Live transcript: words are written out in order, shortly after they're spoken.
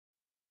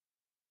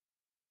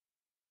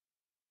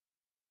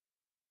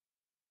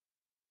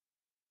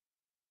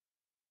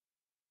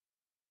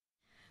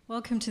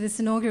Welcome to this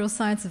inaugural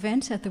science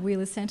event at the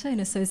Wheeler Centre in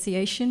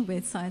association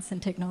with Science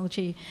and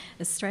Technology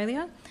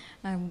Australia.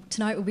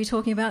 Tonight we'll be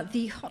talking about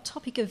the hot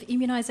topic of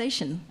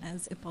immunisation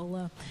as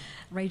Ebola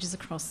rages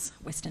across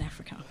Western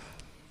Africa.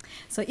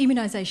 So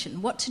immunisation,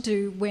 what to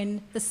do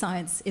when the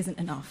science isn't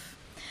enough.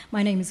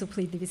 My name is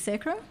Upulie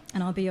Divisekera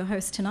and I'll be your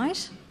host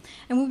tonight.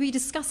 And we'll be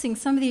discussing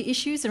some of the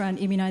issues around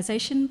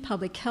immunisation,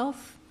 public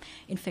health,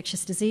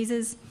 infectious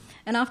diseases,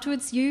 and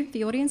afterwards you,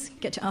 the audience,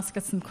 get to ask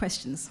us some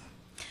questions.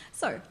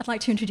 So I'd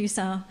like to introduce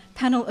our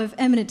panel of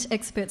eminent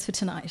experts for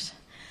tonight.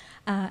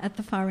 At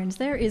the far end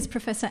there is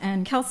Professor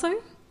Anne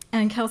Kelso.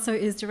 Anne Kelso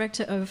is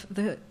Director of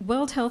the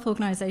World Health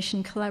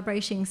Organization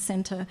Collaborating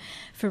Centre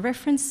for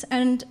Reference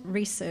and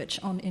Research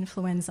on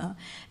Influenza.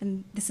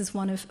 And this is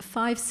one of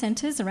 5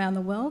 centres around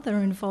the world that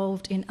are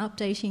involved in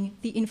updating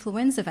the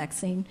influenza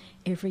vaccine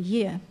every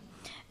year.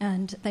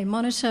 And they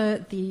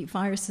monitor the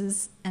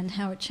viruses and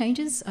how it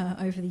changes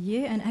over the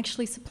year and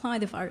actually supply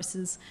the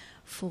viruses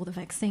for the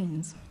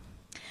vaccines.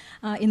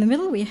 In the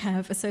middle, we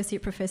have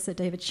Associate Professor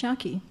David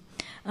Tscharke.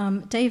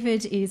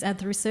 David is at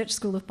the Research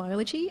School of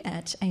Biology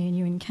at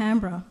ANU in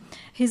Canberra.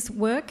 His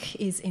work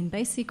is in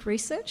basic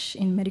research,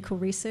 in medical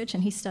research,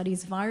 and he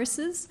studies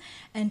viruses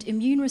and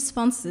immune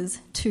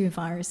responses to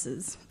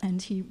viruses.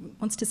 And he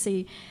wants to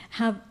see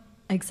how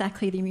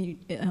exactly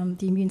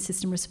the immune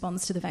system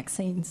responds to the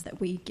vaccines that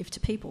we give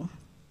to people.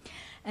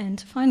 And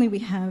finally, we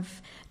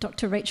have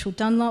Dr. Rachael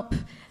Dunlop.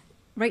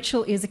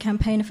 Rachael is a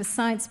campaigner for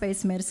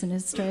science-based medicine in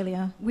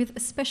Australia with a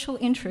special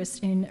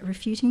interest in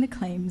refuting the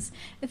claims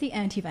of the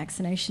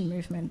anti-vaccination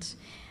movement.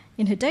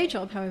 In her day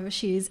job, however,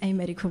 she is a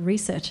medical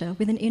researcher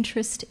with an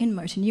interest in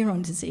motor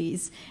neuron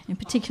disease, in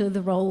particular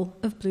the role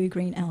of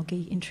blue-green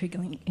algae in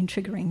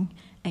triggering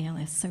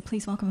ALS. So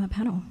please welcome our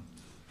panel.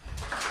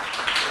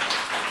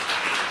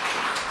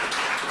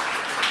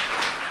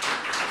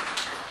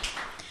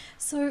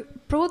 So,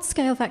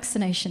 broad-scale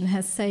vaccination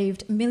has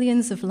saved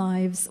millions of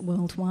lives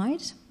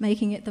worldwide,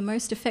 making it the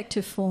most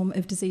effective form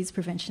of disease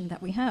prevention that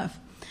we have.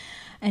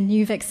 And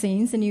new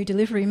vaccines and new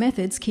delivery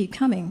methods keep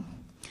coming.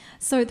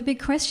 So the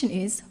big question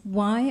is,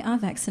 why are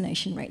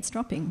vaccination rates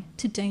dropping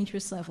to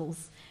dangerous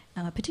levels,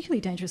 particularly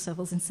dangerous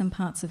levels in some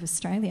parts of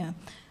Australia?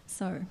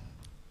 So,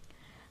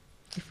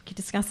 if we could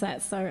discuss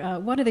that. So,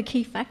 what are the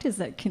key factors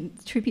that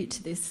contribute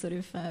to this sort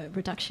of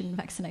reduction in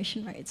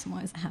vaccination rates, and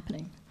why is it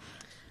happening?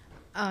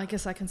 I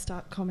guess I can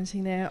start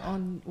commenting there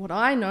on what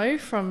I know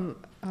from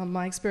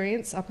my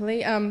experience,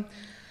 Upulie.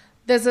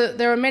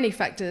 There are many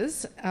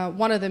factors.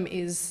 One of them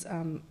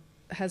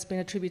has been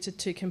attributed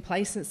to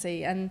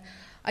complacency, and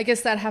I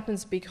guess that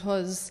happens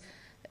because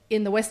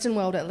in the Western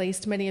world, at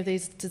least, many of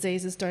these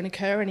diseases don't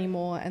occur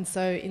anymore, and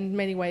so in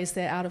many ways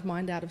they're out of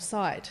mind, out of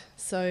sight.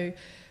 So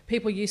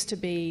people used to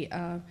be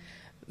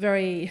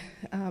very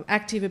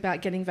active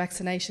about getting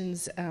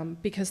vaccinations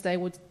because they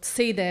would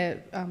see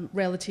their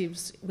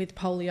relatives with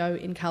polio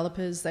in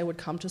calipers. They would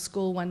come to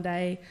school one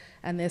day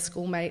and their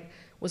schoolmate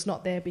was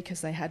not there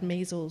because they had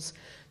measles.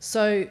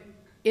 So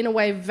in a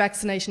way,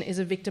 vaccination is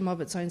a victim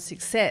of its own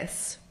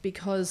success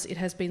because it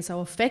has been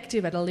so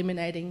effective at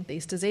eliminating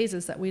these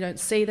diseases that we don't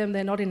see them,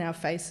 they're not in our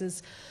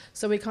faces.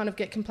 So we kind of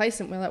get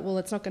complacent. We're like, well,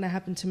 it's not going to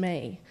happen to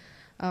me.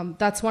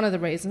 That's one of the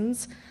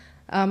reasons.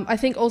 I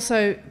think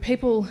also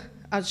people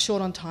are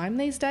short on time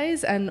these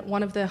days, and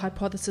one of the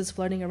hypotheses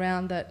floating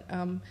around that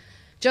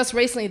just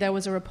recently there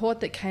was a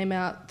report that came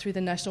out through the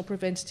National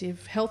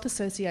Preventative Health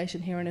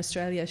Association here in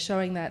Australia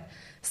showing that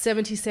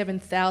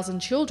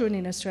 77,000 children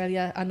in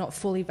Australia are not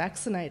fully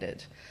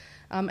vaccinated.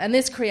 And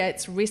this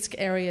creates risk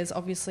areas,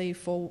 obviously,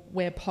 for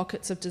where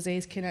pockets of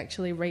disease can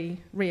actually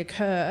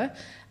reoccur.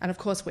 And of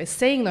course, we're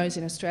seeing those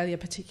in Australia,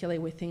 particularly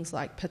with things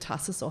like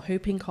pertussis or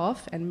whooping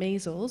cough and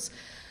measles.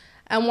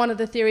 And one of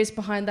the theories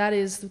behind that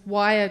is,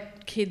 why are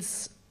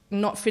kids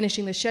not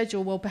finishing the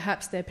schedule? Well,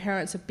 perhaps their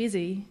parents are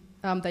busy,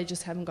 they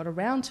just haven't got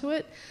around to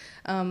it.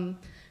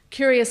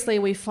 Curiously,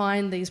 we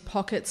find these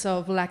pockets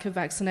of lack of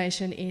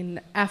vaccination in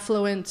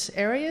affluent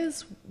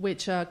areas,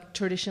 which are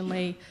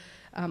traditionally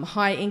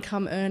high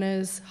income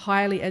earners,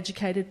 highly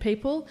educated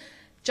people,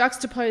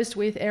 juxtaposed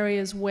with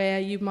areas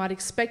where you might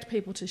expect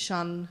people to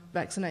shun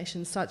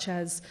vaccinations, such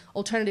as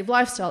alternative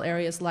lifestyle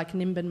areas like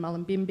Nimbin,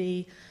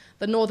 Mullumbimby.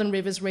 The Northern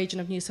Rivers region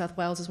of New South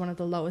Wales is one of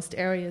the lowest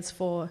areas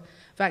for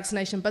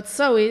vaccination, but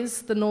so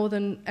is the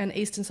northern and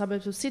eastern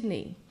suburbs of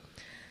Sydney.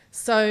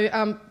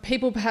 So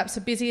people perhaps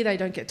are busy, they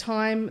don't get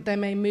time, they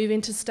may move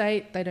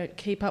interstate, they don't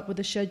keep up with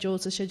the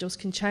schedules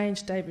can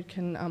change. David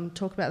can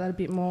talk about that a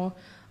bit more,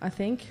 I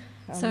think.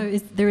 So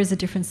there is a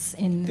difference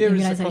in there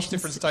immunisation is across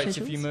different states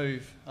schedules? if you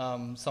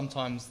move.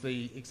 Sometimes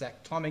the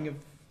exact timing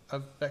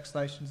of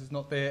vaccinations is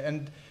not there,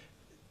 and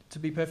to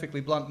be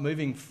perfectly blunt,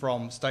 moving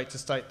from state to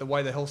state, the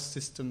way the health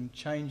system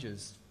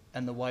changes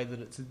and the way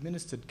that it's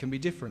administered can be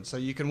different. So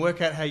you can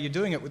work out how you're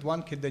doing it with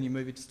one kid, then you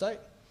move into state,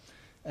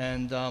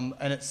 and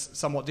it's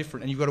somewhat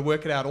different. And you've got to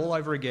work it out all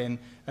over again.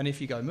 And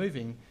if you go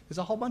moving, there's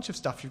a whole bunch of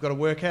stuff you've got to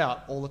work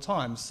out all the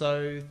time.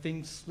 So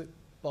things slip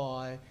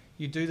by.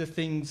 You do the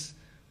things,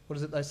 what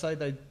is it they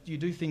say? You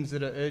do things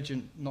that are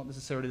urgent, not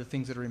necessarily the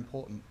things that are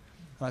important.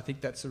 And I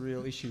think that's a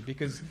real issue,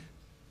 because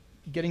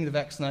getting the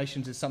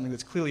vaccinations is something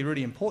that's clearly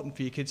really important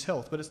for your kid's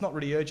health, but it's not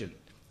really urgent.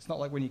 It's not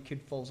like when your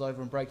kid falls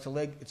over and breaks a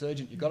leg, it's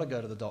urgent, you've got to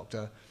go to the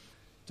doctor.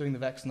 Doing the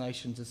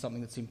vaccinations is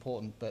something that's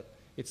important, but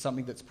it's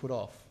something that's put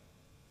off.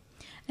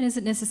 And is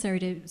it necessary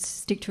to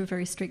stick to a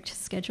very strict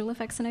schedule of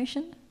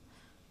vaccination?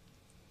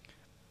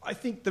 I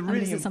think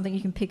is it something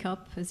you can pick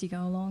up as you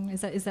go along?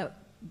 Is that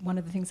one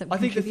of the things that I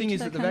think the thing is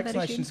that the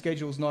vaccination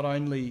schedule is not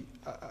only,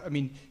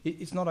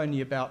 it's not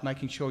only about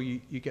making sure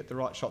you get the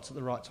right shots at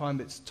the right time,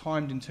 but it's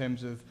timed in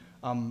terms of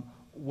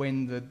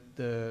when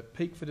the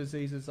peak for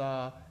diseases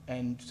are,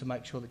 and to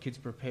make sure that kids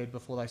are prepared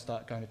before they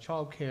start going to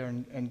childcare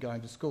and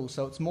going to school.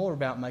 So it's more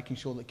about making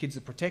sure that kids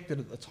are protected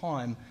at the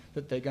time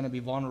that they're going to be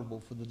vulnerable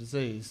for the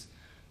disease.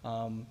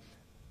 I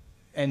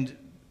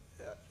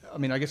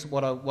guess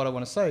what I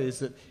want to say is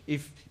that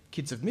if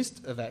kids have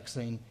missed a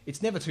vaccine,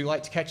 it's never too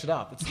late to catch it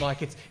up. It's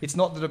like it's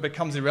not that it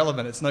becomes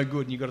irrelevant, it's no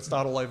good and you've got to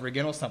start all over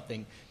again or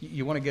something.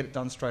 You want to get it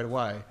done straight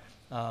away.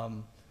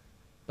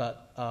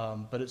 But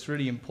it's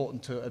really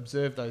important to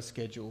observe those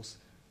schedules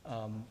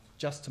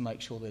just to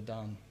make sure they're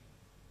done.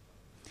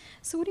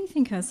 So what do you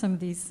think are some of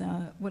these,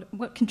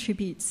 what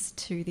contributes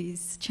to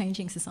these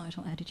changing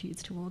societal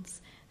attitudes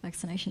towards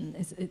vaccination?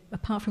 Is it,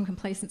 apart from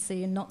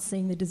complacency and not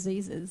seeing the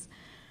diseases,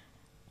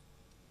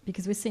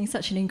 because we're seeing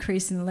such an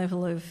increase in the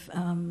level of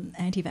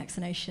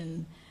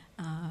anti-vaccination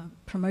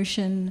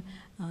promotion,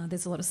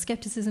 there's a lot of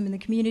scepticism in the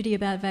community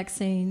about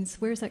vaccines.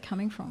 Where is that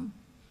coming from?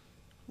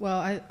 Well,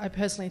 I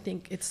personally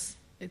think it's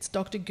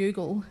Dr.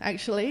 Google,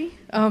 actually.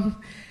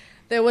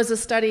 There was a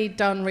study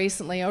done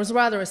recently, it was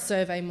rather a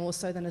survey more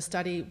so than a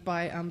study,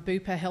 by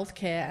Bupa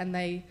Healthcare, and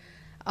they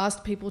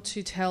asked people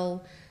to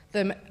tell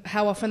them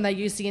how often they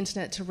use the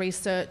internet to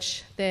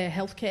research their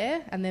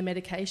healthcare and their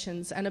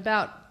medications, and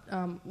about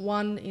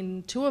 1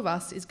 in 2 of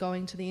us is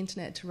going to the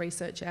internet to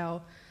research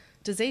our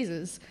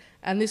diseases.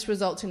 And this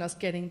results in us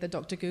getting the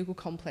Dr. Google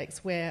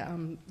complex, where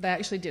they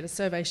actually did a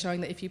survey showing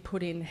that if you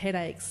put in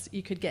headaches,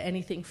 you could get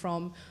anything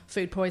from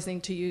food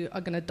poisoning to you are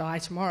going to die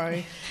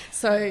tomorrow.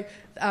 So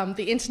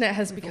the internet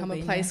has become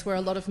a place where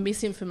a lot of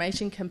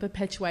misinformation can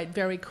perpetuate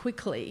very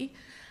quickly.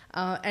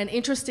 And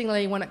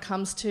interestingly, when it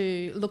comes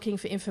to looking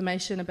for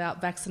information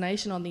about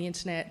vaccination on the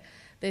internet,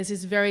 there's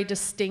this very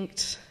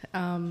distinct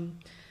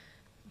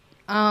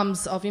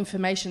arms of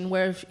information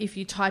where if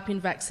you type in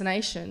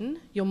vaccination,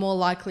 you're more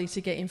likely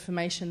to get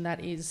information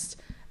that is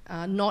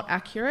not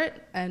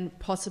accurate and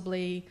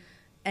possibly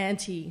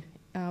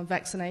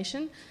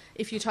anti-vaccination.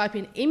 If you type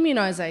in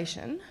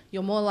immunisation,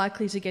 you're more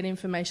likely to get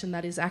information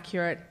that is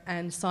accurate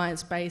and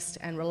science-based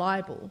and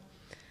reliable.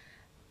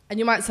 And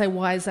you might say,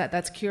 why is that?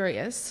 That's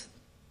curious.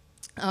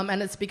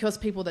 And it's because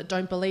people that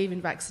don't believe in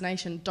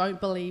vaccination don't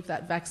believe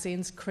that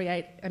vaccines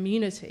create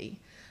immunity.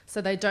 So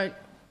they don't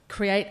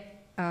create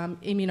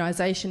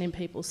immunisation in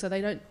people, so they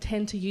don't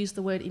tend to use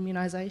the word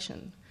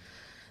immunisation.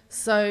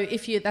 So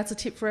that's a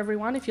tip for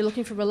everyone. If you're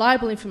looking for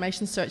reliable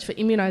information, search for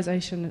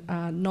immunisation,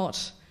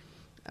 not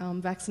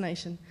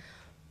vaccination.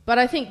 But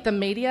I think the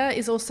media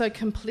is also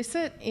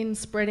complicit in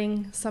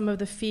spreading some of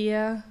the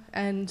fear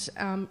and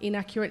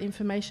inaccurate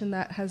information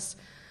that has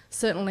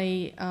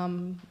certainly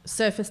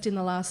surfaced in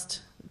the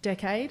last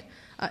decade.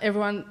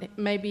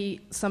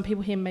 Some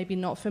people here may be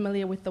not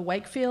familiar with the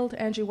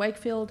Andrew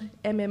Wakefield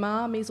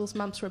MMR, measles,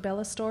 mumps,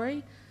 rubella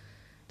story.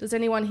 Does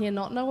anyone here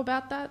not know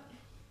about that?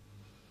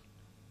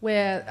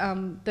 Where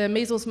the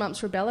measles,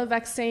 mumps, rubella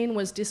vaccine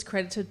was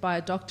discredited by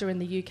a doctor in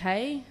the UK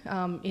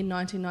in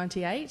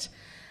 1998,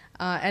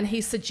 and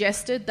he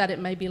suggested that it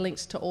may be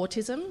linked to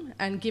autism,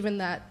 and given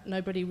that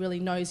nobody really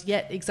knows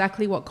yet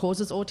exactly what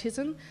causes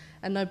autism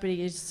and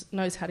nobody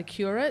knows how to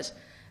cure it,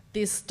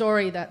 this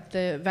story that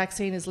the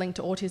vaccine is linked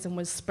to autism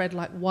was spread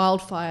like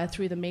wildfire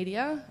through the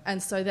media,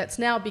 and so that's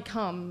now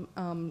become,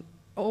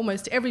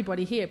 almost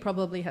everybody here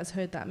probably has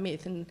heard that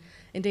myth, and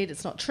indeed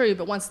it's not true,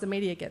 but once the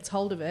media gets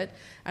hold of it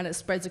and it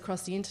spreads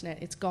across the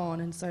internet, it's gone.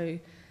 And so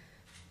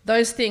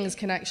those things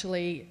can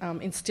actually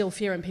instill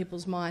fear in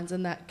people's minds,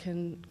 and that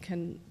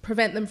can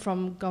prevent them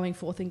from going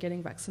forth and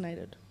getting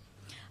vaccinated.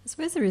 I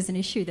suppose there is an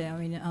issue there. I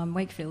mean,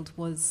 Wakefield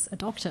was a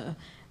doctor,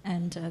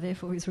 and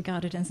therefore is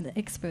regarded as an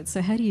expert.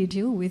 So how do you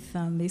deal with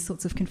these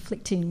sorts of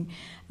conflicting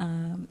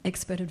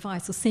expert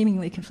advice, or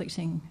seemingly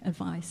conflicting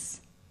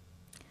advice?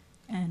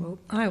 Well,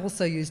 I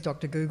also use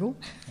Dr. Google.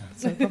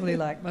 So probably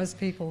like most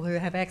people who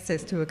have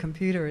access to a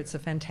computer, it's a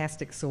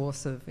fantastic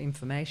source of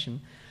information.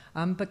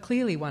 But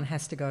clearly one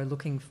has to go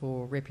looking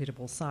for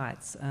reputable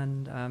sites.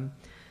 And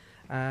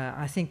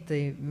I think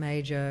the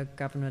major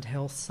government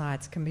health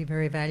sites can be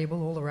very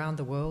valuable all around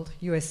the world.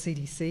 US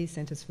CDC,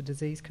 Centres for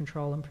Disease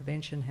Control and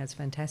Prevention, has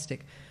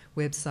fantastic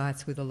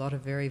websites with a lot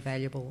of very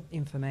valuable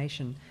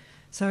information.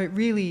 So it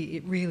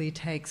really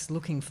takes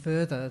looking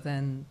further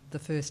than the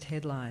first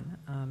headline,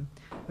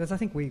 because I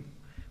think we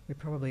we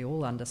probably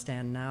all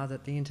understand now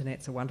that the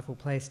internet's a wonderful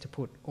place to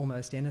put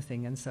almost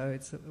anything, and so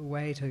it's a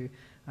way to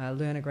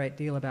learn a great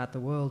deal about the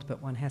world,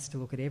 but one has to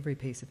look at every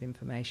piece of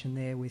information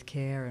there with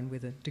care and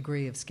with a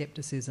degree of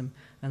scepticism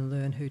and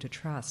learn who to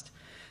trust.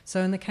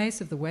 So in the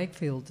case of the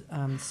Wakefield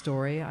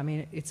story, I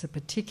mean, it's a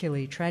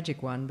particularly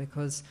tragic one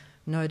because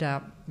no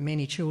doubt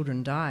many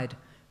children died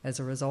as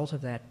a result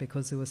of that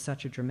because there was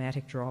such a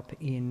dramatic drop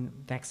in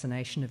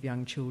vaccination of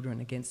young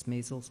children against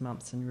measles,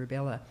 mumps and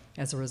rubella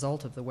as a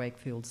result of the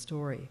Wakefield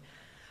story.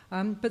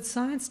 But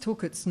science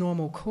took its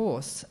normal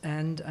course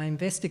and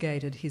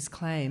investigated his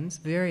claims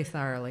very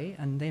thoroughly,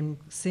 and then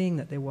seeing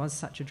that there was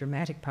such a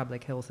dramatic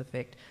public health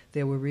effect,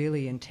 there were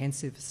really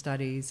intensive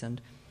studies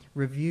and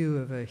review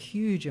of a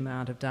huge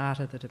amount of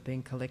data that had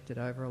been collected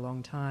over a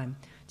long time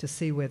to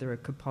see whether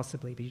it could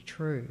possibly be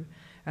true.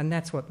 And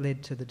that's what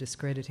led to the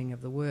discrediting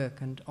of the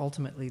work and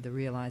ultimately the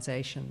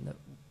realisation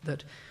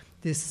that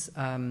this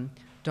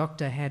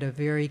doctor had a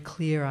very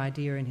clear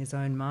idea in his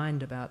own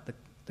mind about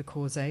the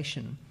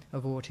causation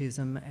of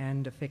autism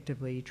and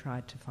effectively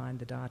tried to find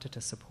the data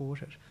to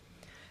support it.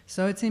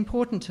 So it's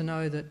important to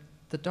know that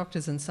the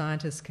doctors and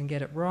scientists can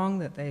get it wrong,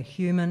 that they're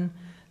human,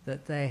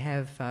 that they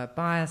have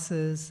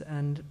biases,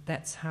 and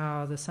that's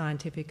how the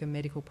scientific and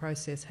medical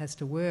process has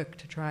to work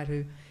to try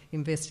to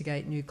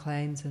investigate new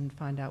claims and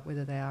find out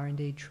whether they are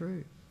indeed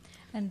true.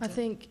 And I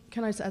think,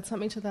 can I just add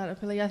something to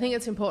that, Upulie? I think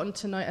it's important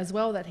to note as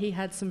well that he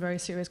had some very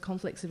serious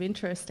conflicts of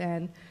interest,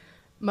 and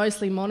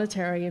mostly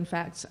monetary, in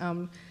fact.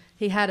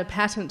 He had a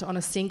patent on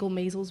a single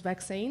measles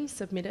vaccine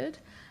submitted,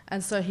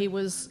 and so he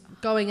was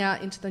going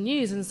out into the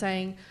news and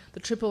saying the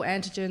triple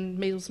antigen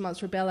measles,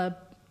 mumps, rubella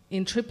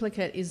in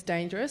triplicate is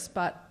dangerous,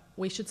 but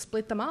we should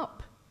split them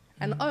up.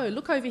 And oh,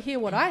 look over here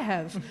what I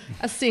have,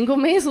 a single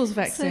measles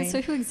vaccine.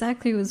 So who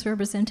exactly was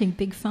representing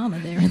Big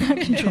Pharma there in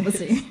that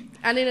controversy?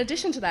 And in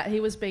addition to that, he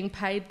was being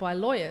paid by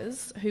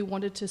lawyers who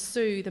wanted to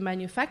sue the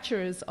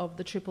manufacturers of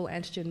the triple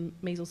antigen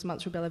measles,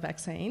 mumps, rubella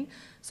vaccine.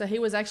 So he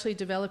was actually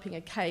developing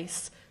a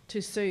case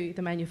to sue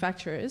the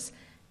manufacturers.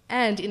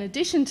 And in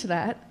addition to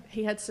that,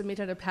 he had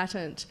submitted a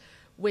patent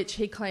which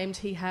he claimed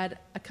he had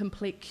a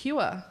complete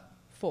cure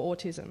for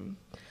autism.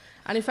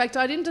 And in fact,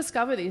 I didn't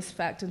discover this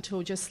fact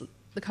until just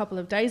a couple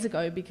of days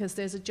ago because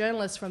there's a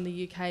journalist from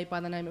the UK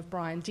by the name of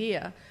Brian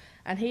Deere,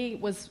 and he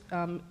was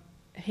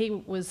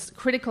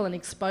critical in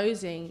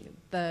exposing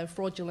the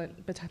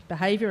fraudulent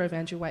behaviour of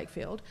Andrew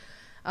Wakefield.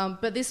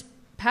 But this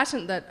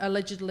patent that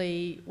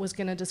allegedly was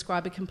going to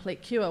describe a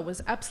complete cure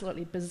was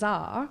absolutely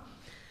bizarre.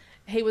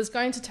 He was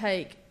going to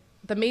take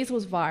the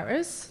measles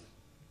virus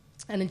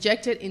and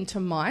inject it into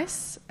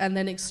mice and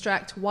then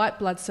extract white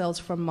blood cells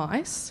from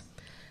mice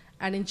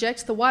and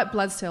inject the white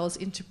blood cells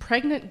into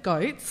pregnant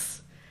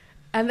goats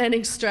and then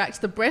extract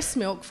the breast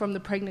milk from the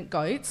pregnant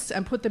goats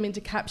and put them into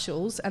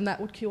capsules, and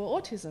that would cure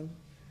autism.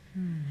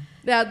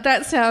 Now,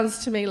 that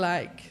sounds to me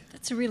like...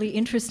 That's a really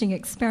interesting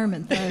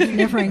experiment that I've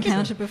never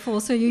encountered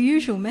before. So your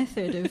usual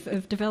method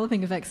of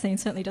developing a vaccine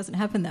certainly doesn't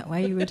happen that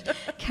way. You would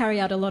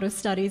carry out a lot of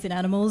studies in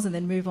animals and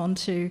then move on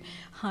to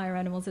higher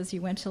animals as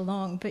you went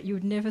along, but you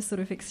would never sort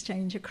of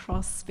exchange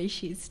across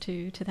species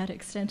to that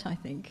extent, I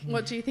think.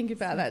 What do you think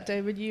about that,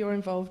 David? You're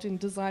involved in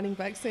designing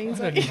vaccines.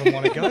 I don't even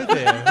want to go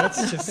there.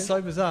 That's just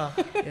so bizarre.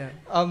 Yeah.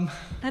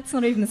 That's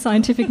not even the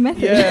scientific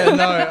method. Yeah,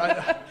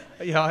 no.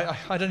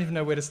 I don't even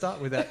know where to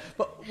start with that.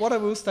 But what I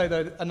will say,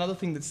 though, another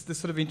thing that's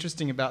sort of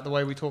interesting about the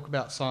way we talk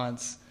about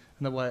science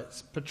and the way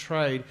it's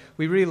portrayed,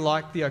 we really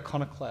like the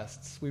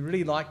iconoclasts. We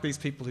really like these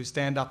people who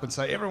stand up and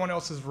say, everyone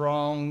else is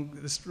wrong,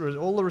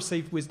 all the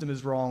received wisdom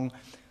is wrong,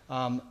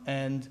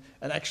 and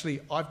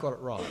actually, I've got it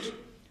right.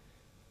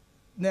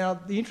 Now,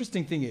 the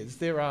interesting thing is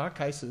there are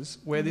cases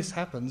where this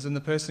happens and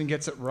the person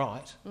gets it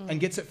right and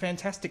gets it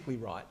fantastically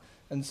right.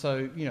 And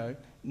so,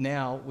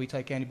 now we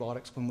take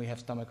antibiotics when we have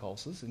stomach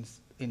ulcers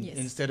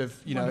instead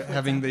of,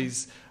 having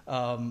these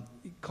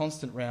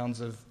constant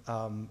rounds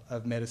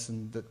of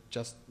medicine that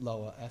just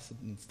lower acid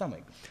in the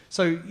stomach.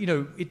 So,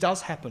 it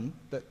does happen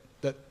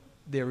that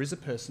there is a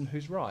person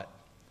who's right.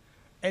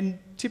 And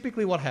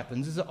typically what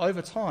happens is that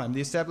over time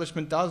the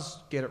establishment does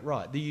get it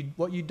right.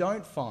 What you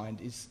don't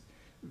find is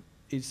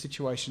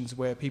situations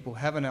where people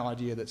have an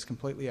idea that's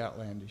completely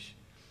outlandish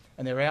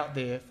and they're out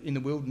there in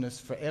the wilderness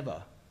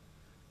forever.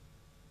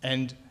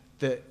 And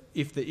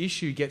if the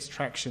issue gets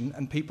traction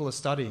and people are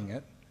studying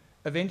it,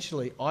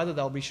 eventually either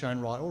they'll be shown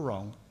right or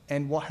wrong,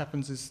 and what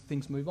happens is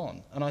things move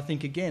on. And I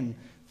think, again,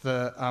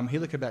 the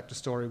Helicobacter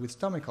story with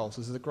stomach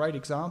ulcers is a great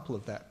example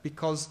of that,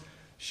 because,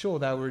 sure,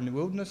 they were in the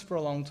wilderness for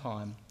a long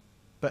time,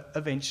 but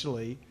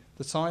eventually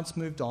the science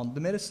moved on,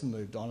 the medicine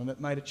moved on, and it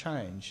made a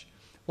change.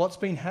 What's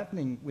been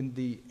happening with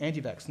the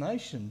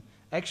anti-vaccination,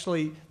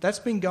 actually, that's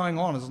been going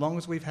on as long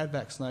as we've had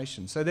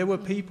vaccination. So there were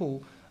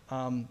people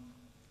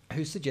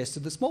who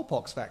suggested the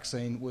smallpox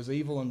vaccine was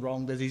evil and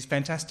wrong. There's these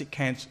fantastic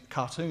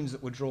cartoons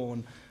that were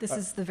drawn. This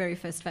is the very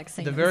first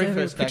vaccine. The very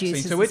first vaccine.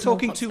 So we're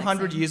talking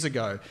 200 years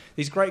ago.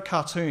 These great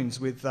cartoons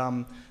with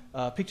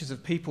pictures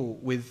of people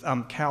with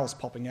cows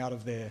popping out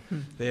of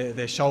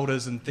their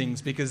shoulders and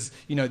things, because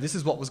this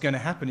is what was going to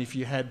happen if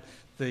you had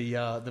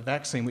the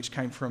vaccine, which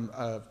came from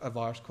a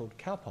virus called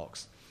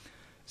cowpox.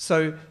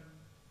 So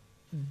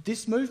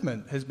this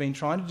movement has been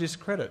trying to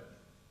discredit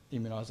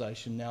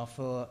immunisation now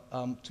for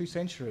 2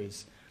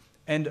 centuries,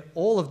 and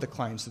all of the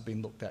claims have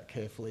been looked at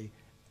carefully,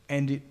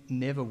 and it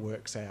never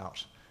works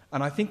out.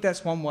 And I think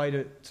that's one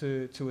way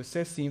to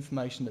assess the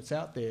information that's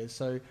out there.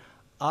 So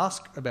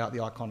ask about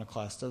the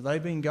iconoclast. Have they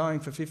been going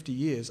for 50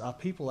 years? Are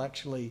people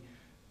actually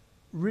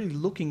really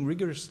looking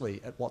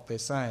rigorously at what they're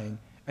saying?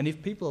 And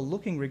if people are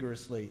looking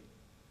rigorously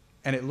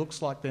and it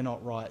looks like they're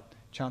not right,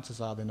 chances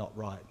are they're not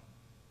right.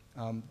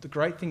 The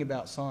great thing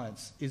about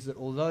science is that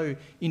although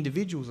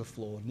individuals are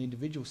flawed and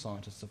individual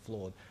scientists are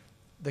flawed,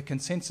 the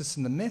consensus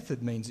and the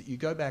method means that you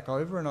go back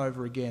over and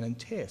over again and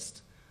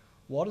test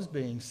what is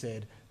being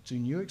said, do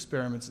new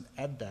experiments and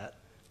add that,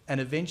 and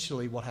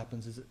eventually what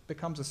happens is it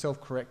becomes a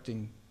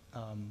self-correcting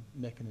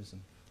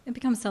mechanism. It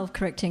becomes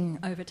self-correcting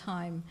over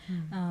time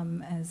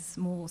as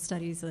more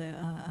studies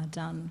are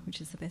done, which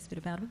is the best bit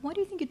about it. Why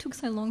do you think it took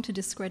so long to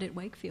discredit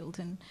Wakefield?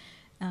 And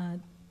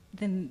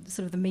then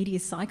sort of the media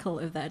cycle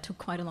of that took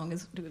quite a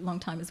long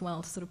time as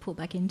well to sort of pull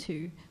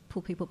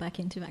people back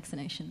into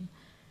vaccination.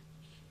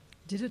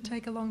 Did it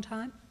take a long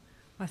time?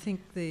 I think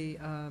the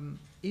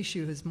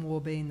issue has more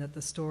been that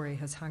the story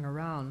has hung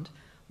around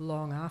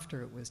long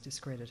after it was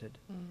discredited.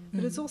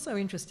 But it's also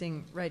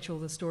interesting, Rachel,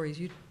 the stories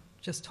you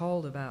just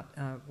told about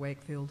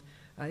Wakefield.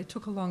 It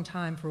took a long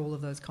time for all of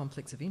those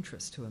conflicts of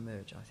interest to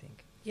emerge, I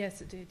think.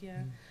 Yes, it did,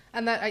 yeah.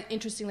 And that,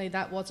 interestingly,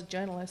 that was a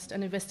journalist,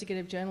 an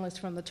investigative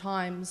journalist from the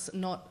Times,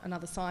 not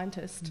another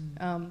scientist.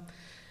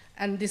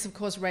 And this, of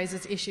course,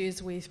 raises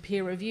issues with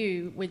peer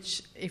review,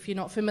 which, if you're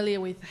not familiar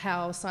with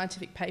how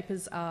scientific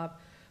papers are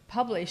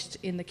published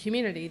in the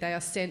community, they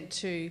are sent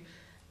to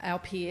our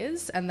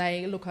peers and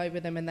they look over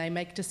them and they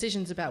make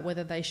decisions about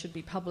whether they should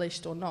be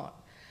published or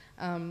not.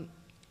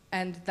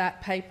 And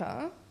that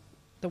paper,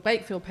 the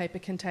Wakefield paper,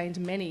 contained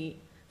many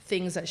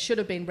things that should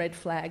have been red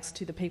flags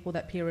to the people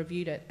that peer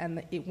reviewed it,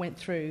 and it went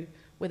through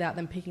without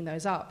them picking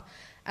those up.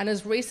 And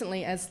as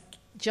recently as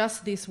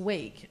just this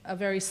week, a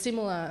very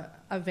similar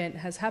event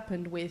has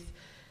happened with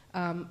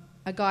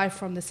a guy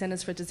from the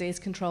Centres for Disease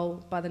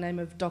Control by the name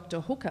of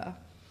Dr. Hooker,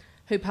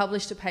 who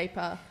published a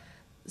paper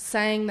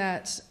saying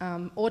that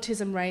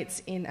autism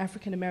rates in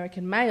African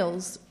American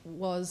males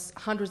was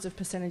hundreds of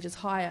percentages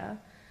higher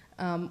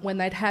when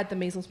they'd had the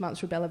measles,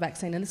 mumps, rubella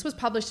vaccine. And this was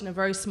published in a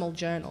very small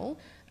journal,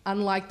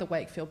 unlike the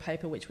Wakefield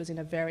paper, which was in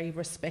a very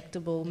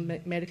respectable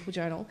medical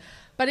journal.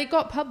 But it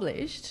got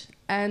published,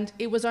 and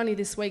it was only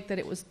this week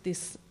that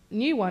this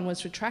new one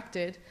was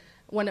retracted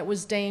when it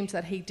was deemed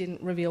that he didn't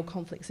reveal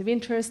conflicts of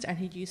interest and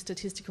he'd used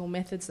statistical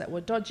methods that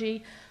were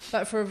dodgy.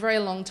 But for a very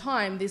long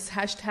time, this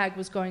hashtag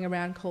was going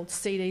around called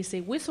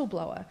CDC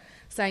whistleblower,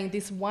 saying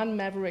this one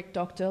maverick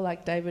doctor,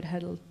 like David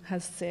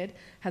has said,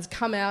 has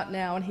come out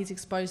now and he's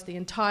exposed the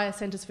entire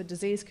Centres for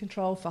Disease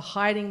Control for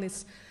hiding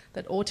this,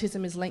 that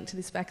autism is linked to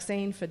this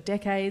vaccine for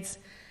decades.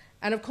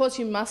 And of course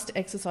you must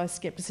exercise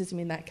scepticism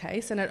in that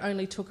case, and it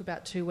only took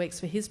about 2 weeks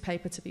for his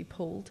paper to be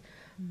pulled.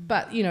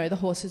 But, the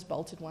horse has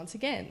bolted once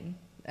again.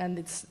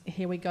 And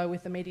here we go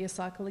with the media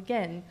cycle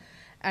again.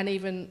 And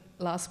even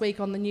last week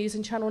on the news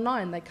in Channel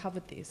 9, they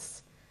covered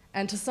this.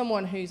 And to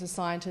someone who's a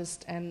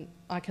scientist, and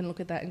I can look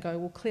at that and go,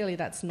 well, clearly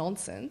that's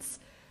nonsense,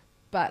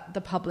 but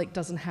the public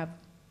doesn't have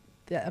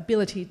the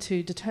ability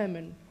to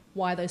determine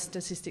why those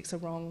statistics are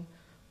wrong,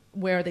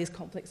 where are these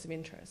conflicts of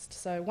interest.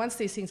 So once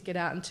these things get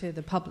out into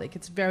the public,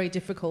 it's very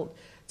difficult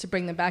to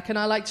bring them back. And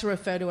I like to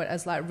refer to it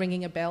as like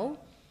ringing a bell.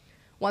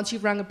 Once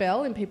you've rung a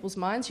bell in people's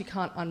minds, you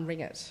can't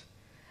unring it.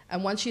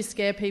 And once you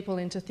scare people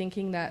into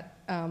thinking that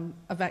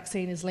a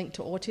vaccine is linked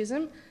to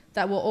autism,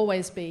 that will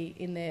always be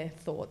in their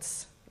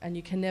thoughts, and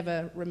you can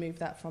never remove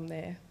that from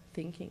their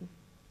thinking.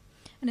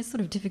 And it's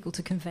sort of difficult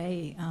to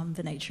convey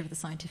the nature of the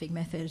scientific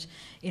method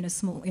in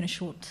a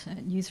short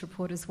news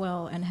report as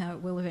well, and how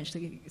it will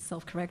eventually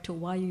self-correct, or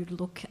why you'd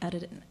look at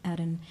it at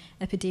an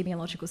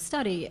epidemiological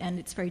study, and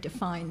it's very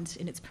defined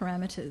in its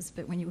parameters.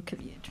 But when you're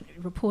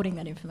reporting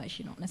that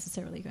information, you're not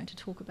necessarily going to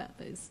talk about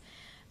those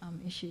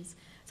issues.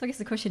 So I guess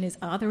the question is,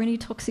 are there any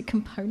toxic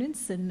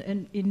components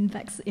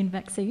in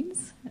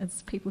vaccines,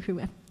 as people who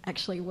have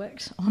actually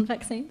worked on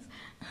vaccines?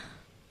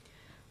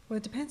 Well,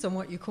 it depends on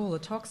what you call a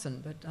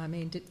toxin, but I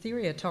mean,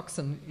 diphtheria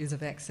toxin is a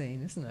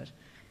vaccine, isn't it?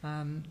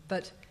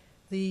 But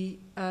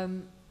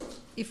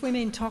if we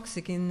mean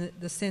toxic in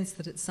the sense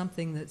that it's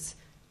something that's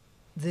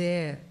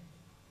there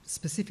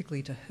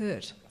specifically to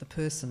hurt the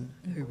person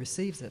who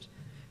receives it,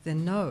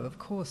 then no, of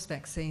course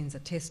vaccines are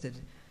tested,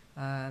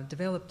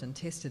 developed and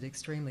tested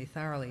extremely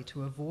thoroughly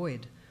to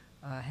avoid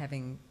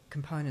having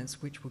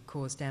components which would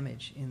cause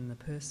damage in the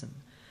person.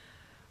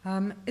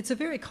 It's a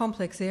very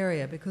complex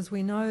area because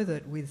we know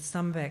that with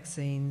some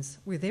vaccines,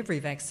 with every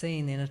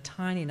vaccine in a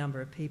tiny number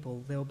of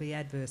people, there'll be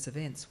adverse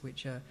events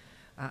which are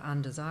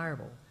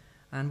undesirable.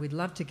 And we'd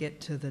love to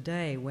get to the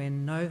day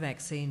when no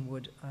vaccine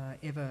would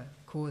ever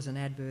cause an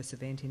adverse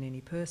event in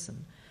any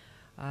person.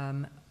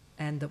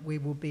 and that we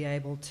will be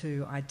able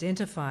to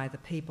identify the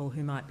people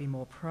who might be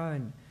more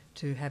prone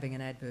to having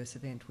an adverse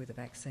event with a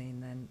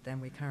vaccine than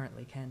we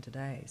currently can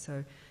today.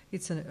 So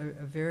it's a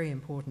very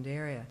important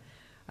area.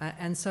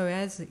 And so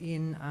as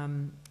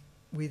in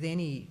with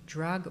any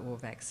drug or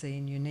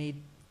vaccine, you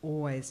need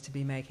always to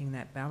be making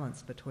that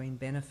balance between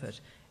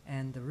benefit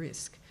and the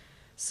risk.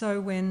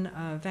 So when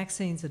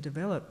vaccines are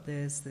developed,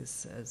 there's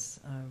this, as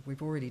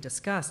we've already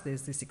discussed,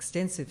 there's this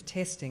extensive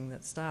testing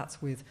that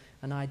starts with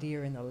an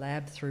idea in the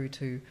lab through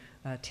to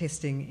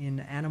testing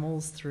in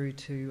animals, through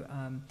to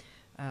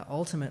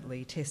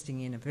ultimately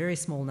testing in a very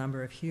small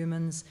number of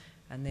humans,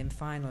 and then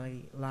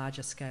finally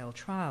larger scale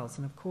trials.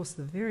 And of course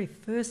the very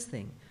first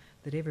thing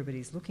that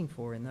everybody's looking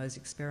for in those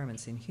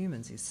experiments in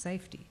humans is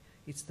safety.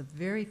 It's the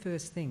very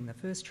first thing. The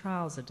first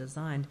trials are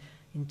designed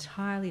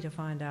entirely to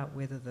find out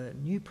whether the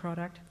new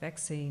product,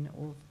 vaccine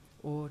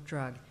or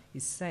drug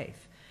is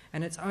safe.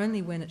 And it's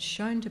only when it's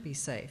shown to be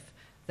safe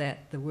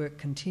that the work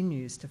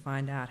continues to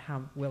find out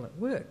how well it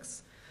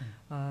works.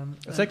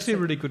 It's actually a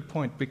really good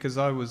point, because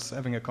I was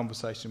having a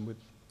conversation with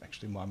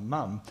actually my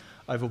mum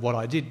over what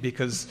I did,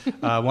 because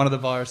one of the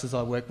viruses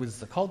I work with is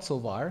the cold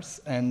sore virus,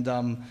 and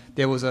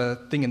there was a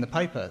thing in the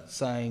paper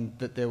saying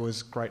that there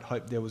was great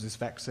hope there was this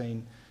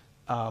vaccine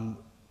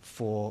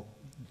for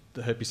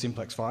the herpes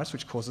simplex virus,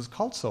 which causes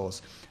cold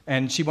sores.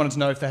 And she wanted to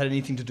know if that had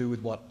anything to do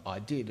with what I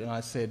did. And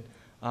I said,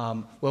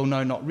 well,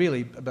 no, not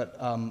really, but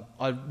I'm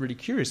really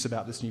curious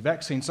about this new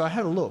vaccine. So I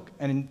had a look,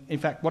 and in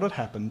fact what had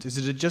happened is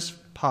it had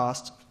just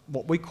passed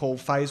what we call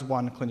phase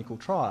 1 clinical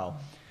trial.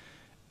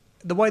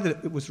 The way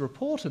that it was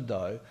reported,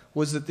 though,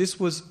 was that this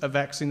was a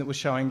vaccine that was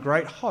showing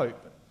great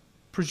hope,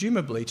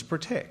 presumably to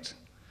protect.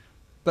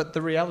 But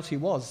the reality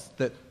was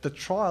that the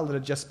trial that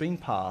had just been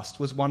passed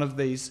was one of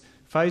these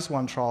phase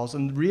 1 trials,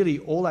 and really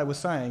all they were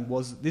saying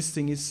was this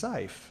thing is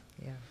safe.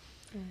 Yeah.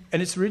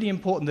 And it's really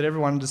important that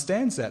everyone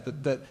understands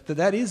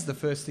that is the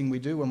first thing we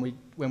do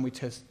when we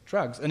test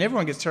drugs. And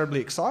everyone gets terribly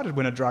excited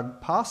when a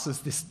drug passes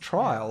this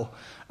trial.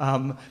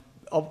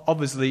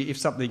 Obviously, if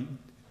something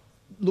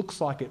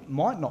looks like it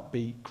might not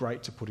be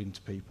great to put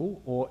into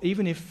people, or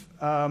even if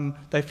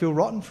they feel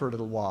rotten for a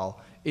little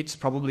while, it's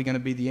probably going to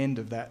be the end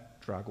of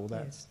that drug or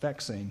that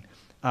vaccine.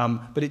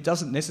 But it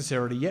doesn't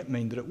necessarily yet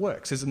mean that it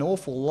works. There's an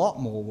awful lot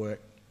more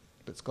work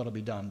that's got to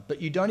be done. But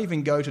you don't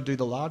even go to do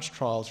the large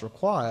trials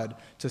required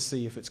to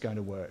see if it's going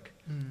to work,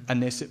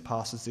 unless it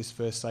passes this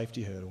first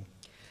safety hurdle.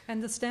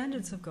 And the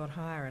standards have got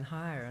higher and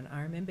higher. And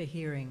I remember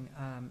hearing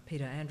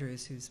Peter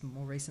Andrews, who's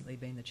more recently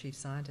been the chief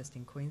scientist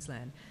in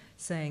Queensland,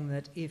 saying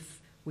that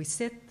if we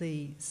set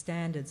the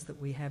standards that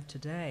we have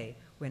today,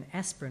 when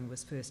aspirin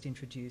was first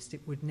introduced,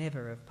 it would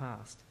never have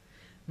passed.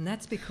 And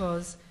that's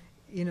because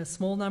in a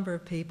small number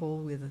of people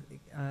with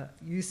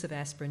use of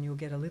aspirin, you'll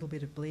get a little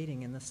bit of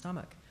bleeding in the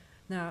stomach.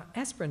 Now,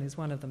 aspirin is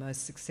one of the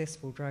most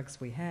successful drugs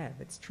we have.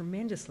 It's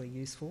tremendously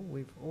useful.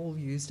 We've all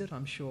used it,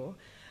 I'm sure.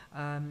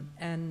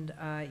 And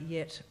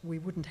yet we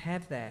wouldn't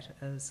have that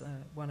as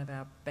one of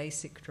our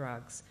basic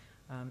drugs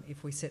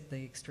if we set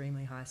the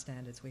extremely high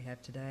standards we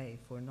have today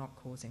for not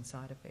causing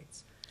side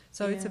effects.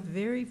 So it's a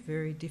very,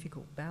 very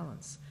difficult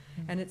balance.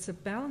 And it's a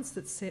balance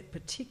that's set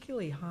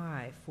particularly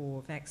high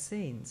for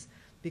vaccines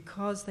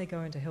because they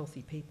go into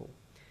healthy people.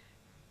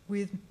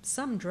 With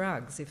some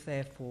drugs, if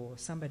they're for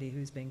somebody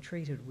who's being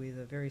treated with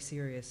a very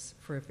serious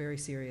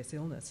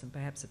illness and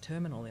perhaps a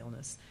terminal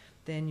illness,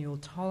 then you'll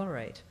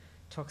tolerate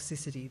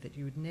toxicity that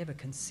you would never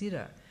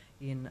consider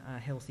in a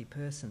healthy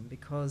person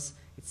because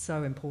it's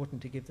so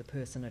important to give the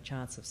person a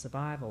chance of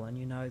survival, and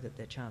you know that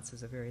their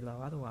chances are very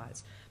low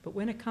otherwise. But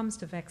when it comes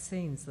to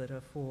vaccines that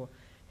are for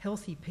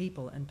healthy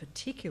people and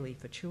particularly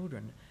for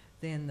children,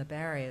 then the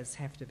barriers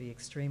have to be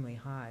extremely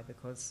high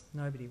because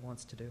nobody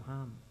wants to do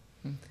harm.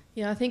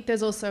 Yeah, I think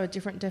there's also a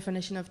different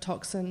definition of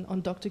toxin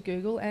on Dr.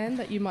 Google, Anne,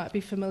 that you might be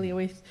familiar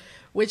with,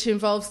 which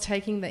involves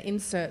taking the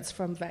inserts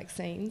from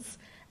vaccines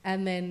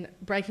and then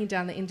breaking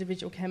down the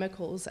individual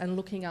chemicals and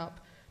looking up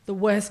the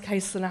worst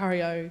case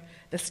scenario,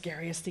 the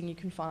scariest thing you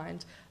can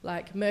find,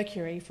 like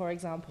mercury, for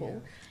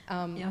example.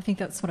 Yeah, I think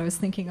that's what I was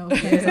thinking of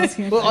when I was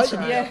asking well,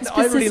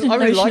 I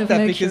really like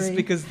that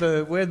because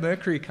the where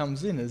mercury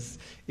comes in is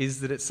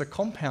that it's a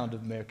compound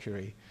of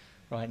mercury,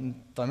 right,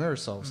 and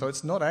thimerosal. So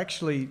it's not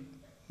actually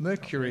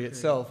mercury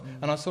itself.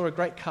 And I saw a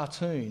great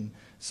cartoon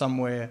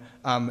somewhere.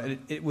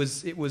 It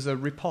was a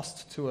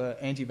riposte to an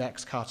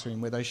anti-vax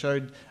cartoon where they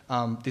showed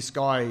this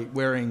guy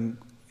wearing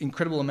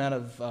incredible amount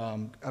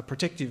of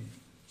protective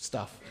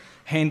stuff,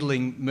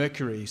 handling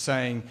mercury,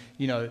 saying,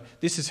 you know,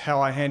 this is how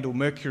I handle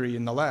mercury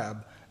in the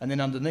lab. And then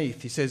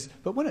underneath he says,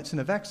 but when it's in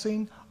a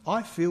vaccine,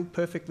 I feel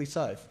perfectly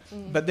safe.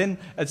 But then,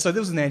 and so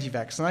there was an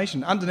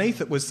anti-vaccination. Underneath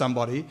it was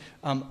somebody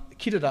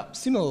kitted up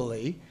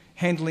similarly,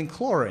 handling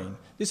chlorine.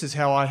 This is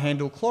how I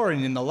handle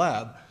chlorine in the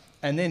lab.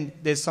 And then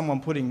there's someone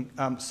putting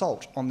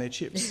salt on their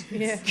chips.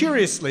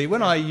 Curiously,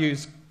 when I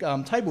use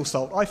table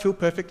salt, I feel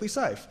perfectly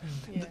safe.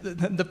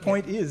 The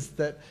point is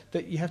that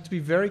you have to be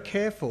very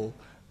careful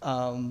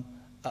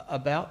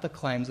about the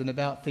claims and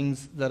about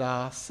things that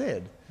are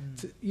said.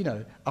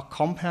 A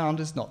compound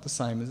is not the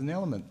same as an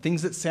element.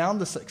 Things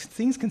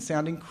can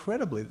sound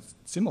incredibly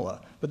similar,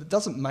 but it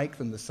doesn't make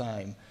them the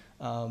same.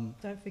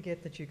 Don't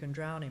forget that you can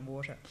drown in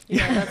water.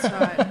 Yeah, that's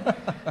right.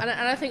 And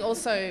I think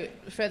also,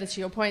 further to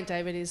your point,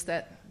 David, is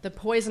that the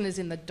poison is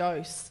in the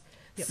dose.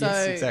 Yep. So,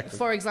 yes, exactly.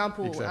 For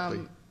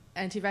example,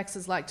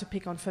 anti-vaxxers like to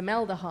pick on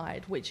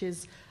formaldehyde, which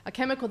is a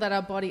chemical that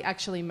our body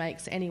actually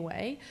makes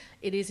anyway.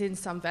 It is in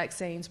some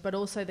vaccines, but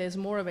also there's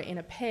more of it in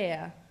a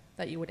pear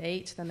that you would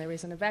eat than there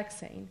is in a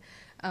vaccine.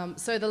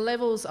 So the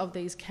levels of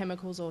these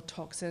chemicals or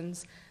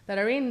toxins that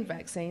are in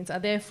vaccines are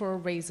there for a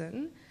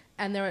reason,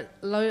 and they're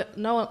at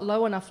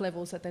low enough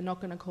levels that they're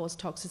not going to cause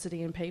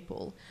toxicity in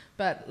people.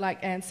 But like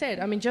Anne said,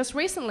 I mean, just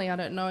recently, I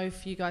don't know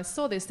if you guys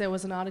saw this, there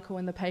was an article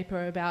in the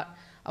paper about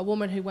a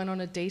woman who went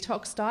on a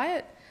detox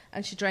diet,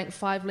 and she drank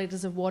 5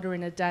 litres of water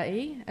in a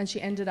day, and she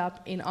ended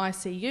up in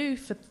ICU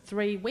for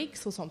 3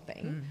 weeks or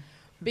something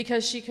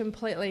because she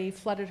completely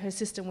flooded her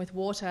system with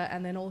water,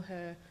 and then all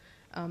her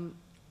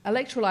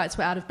electrolytes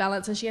were out of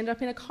balance, and she ended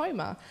up in a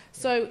coma.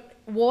 So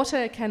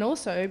water can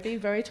also be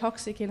very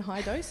toxic in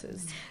high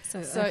doses. So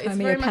it's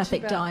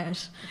homeopathic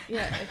diet.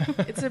 Yeah,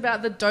 it's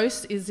about the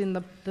dose is in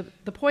the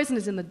poison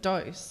is in the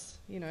dose,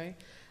 you know.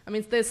 I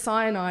mean, there's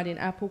cyanide in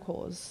apple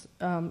cores,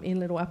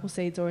 in little apple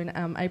seeds or in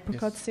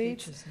apricot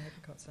seeds. Peaches and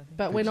apricots, I think.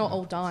 But we're not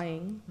all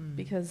dying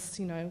because,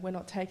 we're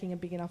not taking a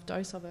big enough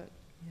dose of it.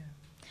 Yeah.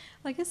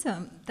 Well, I guess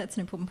that's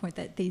an important point,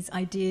 that these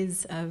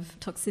ideas of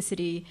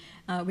toxicity,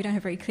 we don't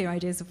have very clear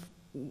ideas of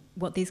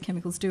what these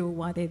chemicals do or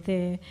why they're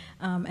there,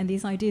 and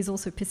these ideas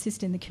also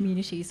persist in the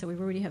community. So we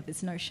already have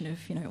this notion of,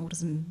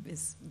 autism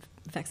is,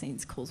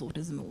 vaccines cause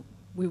autism, or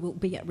we will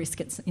be at risk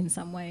in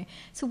some way.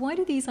 So why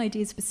do these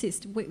ideas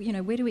persist? Where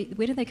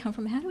do they come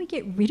from? How do we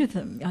get rid of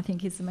them, I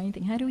think, is the main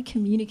thing. How do we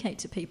communicate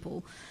to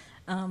people,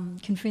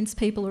 convince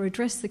people, or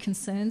address the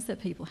concerns that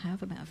people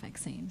have about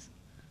vaccines?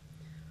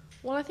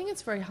 Well, I think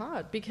it's very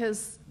hard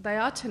because they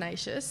are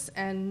tenacious,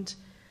 and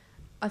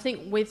I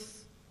think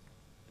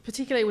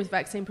particularly with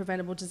vaccine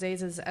preventable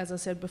diseases, as I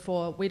said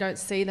before, we don't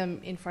see them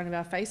in front of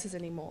our faces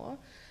anymore.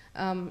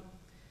 And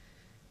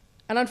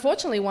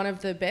unfortunately, one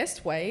of the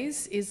best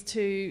ways is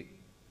to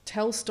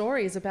tell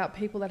stories about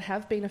people that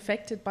have been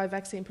affected by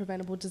vaccine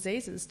preventable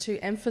diseases, to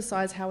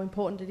emphasise how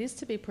important it is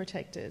to be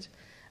protected.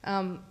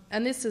 And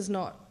this is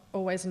not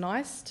always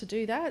nice to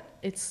do that.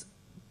 It's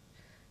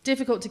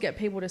difficult to get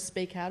people to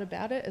speak out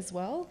about it as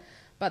well.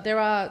 But there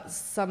are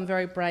some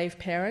very brave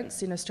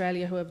parents in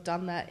Australia who have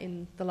done that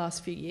in the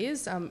last few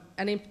years.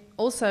 And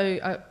also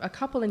a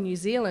couple in New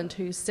Zealand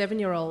whose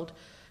 7-year-old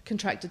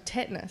contracted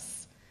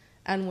tetanus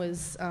and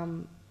was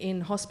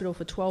in hospital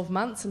for 12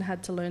 months and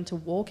had to learn to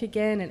walk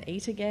again and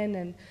eat again,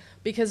 and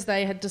because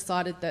they had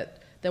decided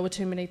that there were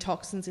too many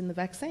toxins in the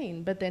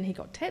vaccine. But then he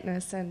got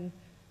tetanus, and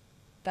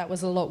that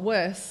was a lot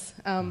worse.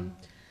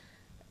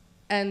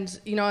 And,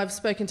 I've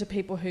spoken to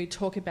people who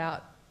talk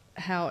about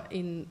how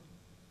in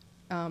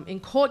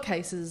court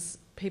cases,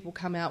 people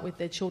come out with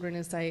their children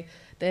and say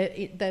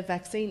they're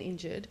vaccine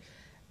injured,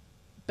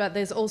 but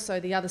there's also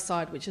the other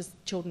side, which is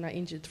children are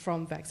injured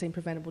from vaccine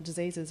preventable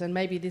diseases, and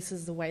maybe this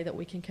is the way that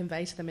we can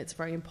convey to them it's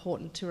very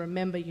important to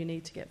remember you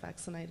need to get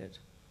vaccinated.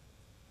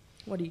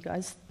 What do you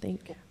guys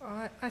think?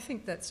 I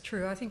think that's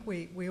true. I think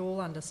we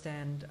all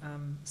understand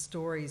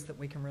stories that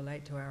we can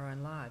relate to our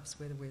own lives,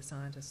 whether we're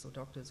scientists or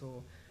doctors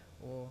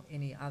or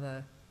any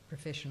other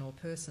professional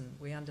person.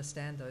 We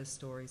understand those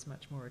stories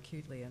much more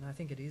acutely, and I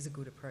think it is a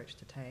good approach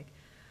to take.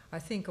 I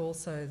think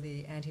also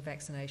the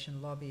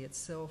anti-vaccination lobby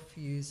itself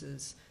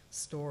uses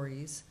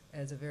stories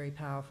as a very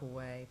powerful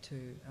way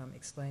to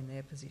explain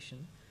their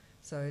position.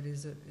 So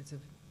it's a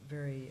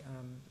very,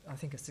 I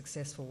think, a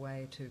successful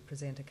way to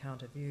present a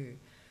counter view.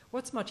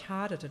 What's much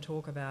harder to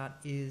talk about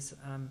is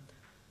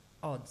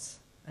odds.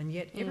 And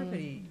yet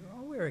everybody,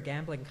 we're a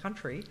gambling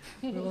country,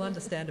 we will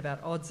understand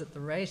about odds at the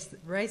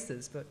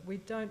races, but we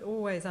don't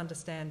always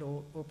understand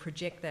or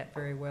project that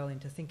very well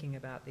into thinking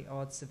about the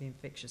odds of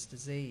infectious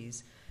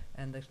disease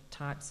and the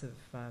types of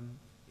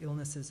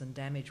illnesses and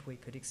damage we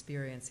could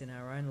experience in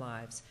our own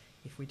lives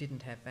if we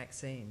didn't have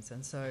vaccines.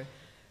 And so,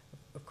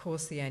 of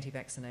course, the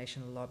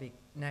anti-vaccination lobby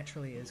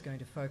naturally is going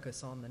to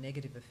focus on the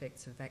negative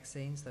effects of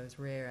vaccines, those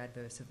rare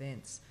adverse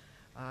events.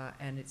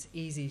 And it's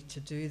easy to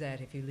do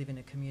that if you live in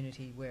a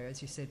community where,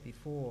 as you said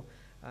before,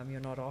 you're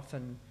not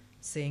often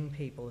seeing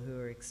people who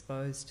are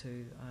exposed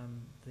to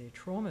the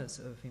traumas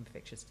of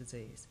infectious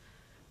disease.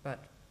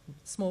 But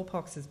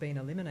smallpox has been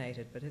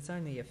eliminated, but it's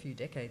only a few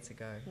decades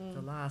ago.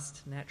 The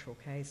last natural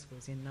case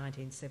was in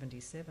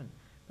 1977,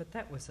 but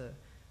that was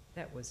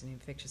an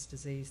infectious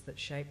disease that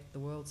shaped the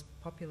world's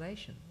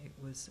population. It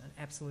was an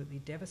absolutely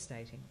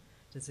devastating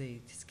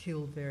disease. It's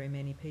killed very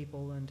many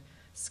people and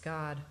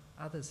scarred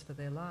others for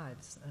their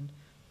lives. And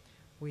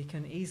we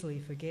can easily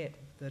forget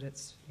that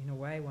it's, in a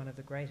way, one of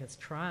the greatest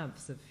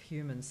triumphs of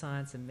human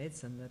science and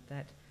medicine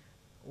that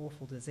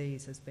awful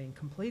disease has been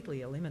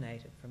completely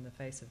eliminated from the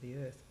face of the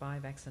earth by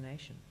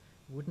vaccination.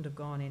 It wouldn't have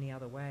gone any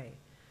other way.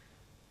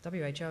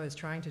 WHO is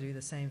trying to do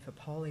the same for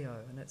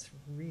polio, and it's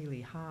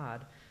really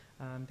hard.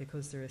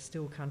 because there are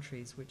still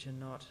countries which are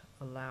not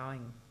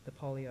allowing the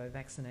polio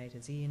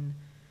vaccinators in,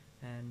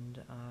 and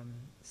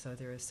so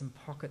there are some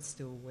pockets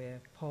still where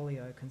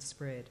polio can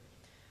spread.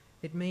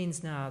 It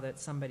means now that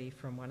somebody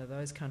from one of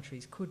those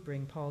countries could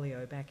bring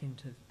polio back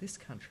into this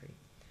country.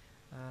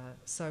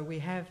 So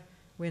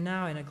we're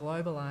now in a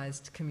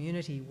globalised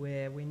community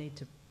where we need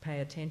to pay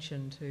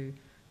attention to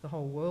the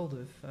whole world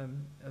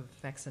of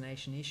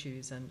vaccination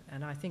issues,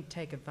 and I think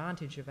take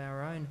advantage of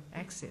our own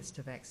access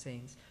to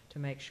vaccines to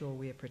make sure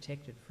we are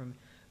protected from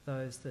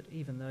those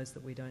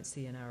that we don't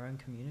see in our own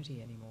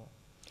community anymore.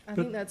 I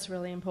think that's a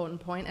really important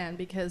point, Anne,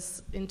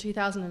 because in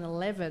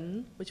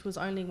 2011, which was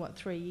only,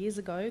 3.5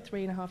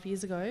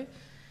 years ago,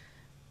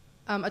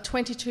 a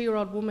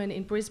 22-year-old woman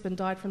in Brisbane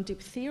died from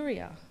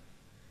diphtheria.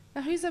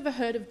 Now, who's ever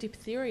heard of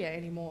diphtheria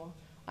anymore?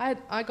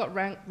 I got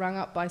rung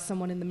up by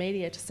someone in the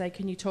media to say,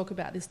 can you talk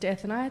about this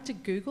death? And I had to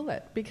Google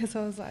it because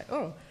I was like,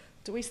 oh,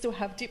 do we still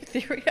have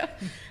diphtheria?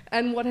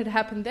 And what had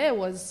happened there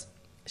was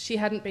she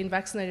hadn't been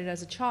vaccinated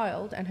as a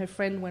child, and her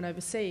friend went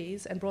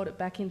overseas and brought it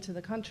back into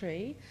the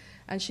country,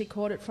 and she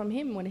caught it from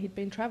him when he'd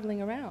been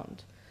travelling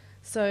around.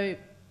 So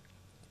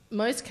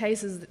most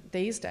cases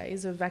these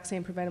days of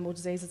vaccine-preventable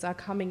diseases are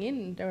coming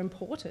in, they're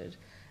imported.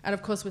 And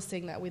of course we're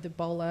seeing that with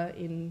Ebola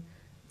in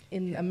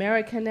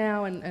America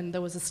now, and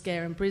there was a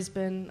scare in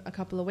Brisbane a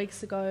couple of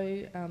weeks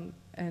ago,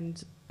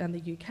 and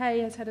the UK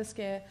has had a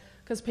scare,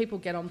 because people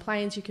get on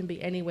planes, you can be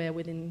anywhere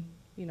within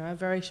a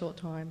very short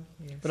time.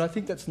 Yes. But I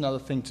think that's another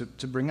thing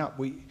to bring up.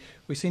 We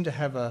seem to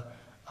have a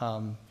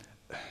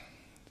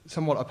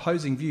somewhat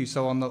opposing view.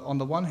 So on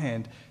the one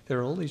hand, there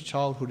are all these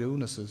childhood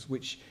illnesses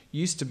which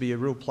used to be a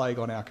real plague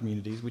on our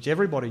communities, which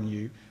everybody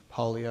knew.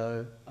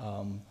 Polio,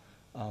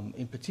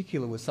 in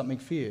particular, was something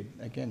feared.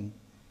 Again,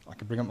 I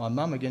could bring up my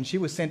mum again. She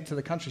was sent to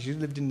the country. She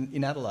lived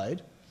in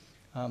Adelaide.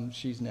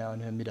 She's now in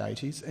her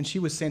mid-80s. And she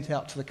was sent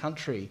out to the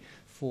country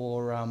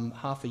for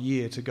half a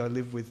year to go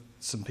live with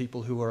some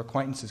people who were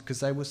acquaintances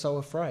because they were so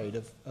afraid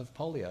of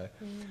polio.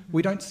 Mm-hmm.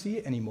 We don't see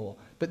it anymore.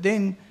 But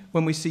then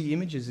when we see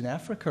images in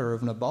Africa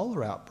of an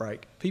Ebola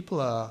outbreak, people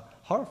are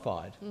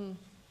horrified.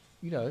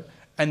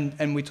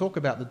 And we talk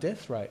about the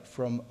death rate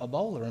from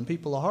Ebola and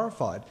people are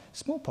horrified.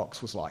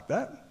 Smallpox was like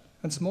that.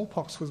 And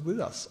smallpox was with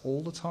us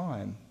all the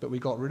time, but we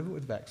got rid of it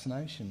with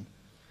vaccination.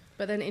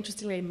 But then,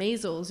 interestingly,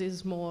 measles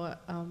is more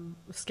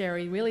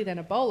scary, really,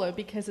 than Ebola,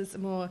 because it's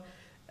more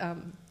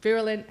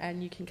virulent,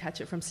 and you can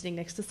catch it from sitting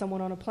next to someone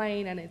on a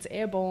plane, and it's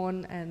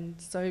airborne, and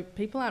so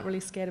people aren't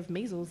really scared of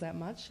measles that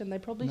much, and they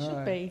probably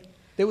should be.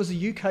 There was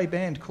a UK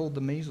band called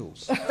the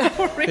Measles.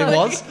 Oh, really? There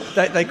was.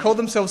 They called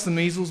themselves the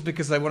Measles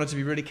because they wanted to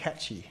be really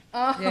catchy.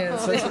 Oh. Yeah,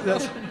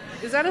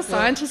 is that a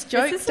scientist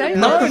joke, Dave?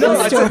 No.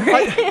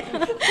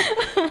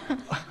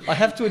 I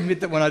have to admit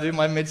that when I do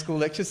my med school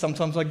lectures,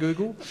 sometimes I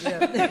Google,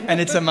 and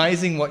it's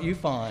amazing what you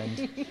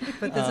find.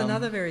 But there's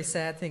another very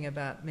sad thing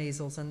about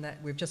measles, and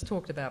that we've just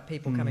talked about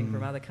people coming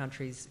from other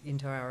countries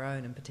into our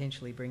own and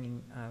potentially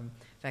bringing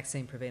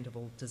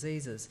vaccine-preventable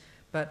diseases.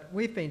 But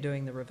we've been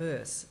doing the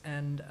reverse,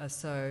 and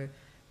so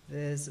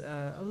there's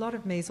a lot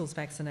of measles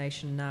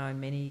vaccination now in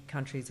many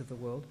countries of the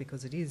world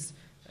because it is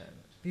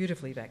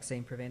beautifully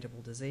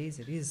vaccine-preventable disease.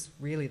 It is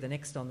really the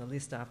next on the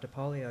list after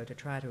polio to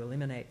try to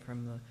eliminate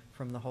from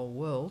the whole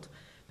world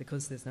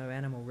because there's no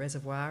animal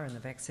reservoir and the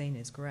vaccine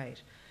is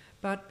great.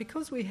 But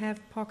because we have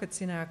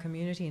pockets in our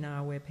community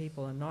now where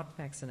people are not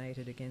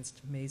vaccinated against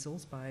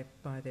measles by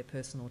their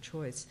personal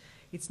choice,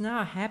 it's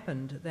now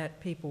happened that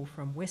people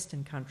from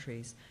Western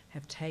countries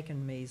have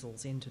taken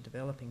measles into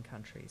developing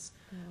countries.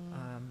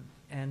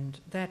 And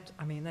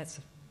that's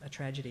a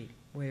tragedy.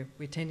 We're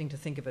tending to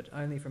think of it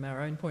only from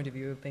our own point of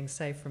view of being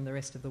safe from the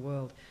rest of the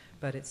world,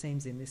 but it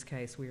seems in this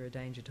case we're a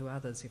danger to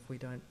others if we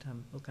don't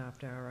look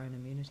after our own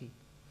immunity.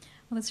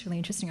 Well, that's really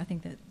interesting. I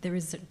think that there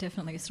is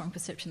definitely a strong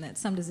perception that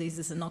some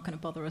diseases are not going to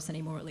bother us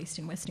anymore, at least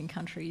in Western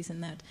countries,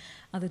 and that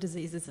other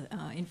diseases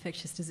are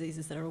infectious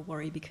diseases that are a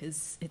worry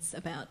because it's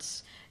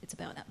about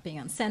being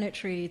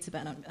unsanitary, it's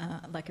about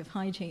lack of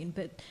hygiene.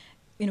 But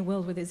in a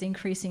world where there's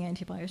increasing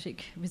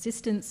antibiotic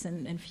resistance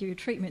and fewer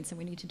treatments, and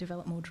we need to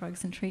develop more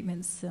drugs and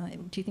treatments,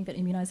 do you think that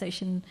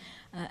immunisation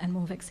and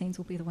more vaccines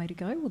will be the way to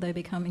go? Will they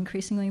become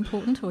increasingly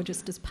important, or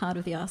just as part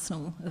of the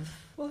arsenal of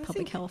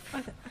public health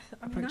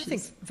approaches? I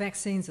think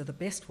vaccines are the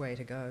best way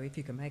to go if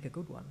you can make a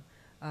good one.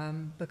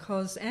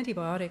 Because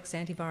antibiotics,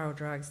 antiviral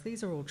drugs,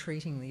 these are all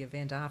treating the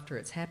event after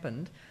it's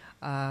happened,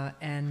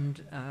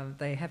 and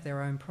they have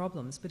their own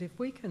problems. But if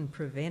we can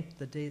prevent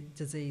the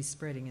disease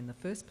spreading in the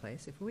first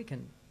place, if we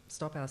can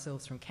stop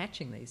ourselves from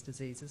catching these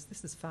diseases,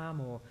 this is far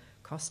more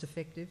cost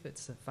effective,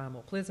 it's far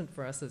more pleasant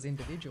for us as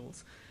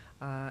individuals,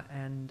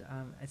 and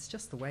it's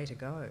just the way to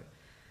go.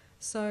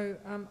 So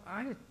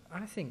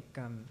I think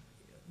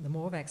the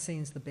more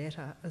vaccines the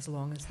better, as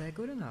long as they're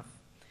good enough.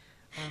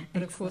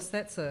 But of course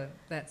that's a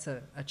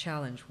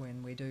challenge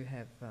when we do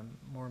have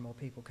more and more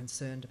people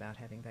concerned about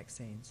having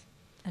vaccines.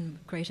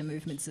 And greater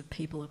movements of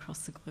people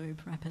across the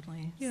globe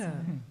rapidly. Yeah,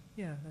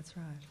 yeah, that's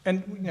right.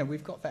 And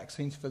we've got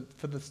vaccines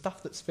for the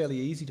stuff that's fairly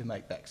easy to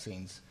make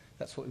vaccines.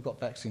 That's what we've got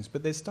vaccines.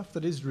 But there's stuff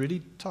that is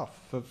really tough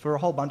for a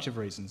whole bunch of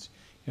reasons.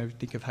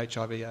 Think of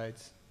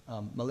HIV/AIDS,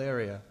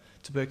 malaria,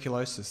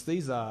 tuberculosis.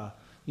 These are,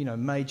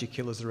 major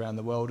killers around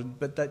the world.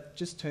 But that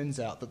just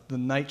turns out that the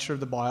nature of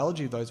the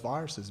biology of those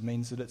viruses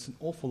means that it's an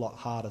awful lot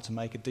harder to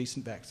make a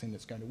decent vaccine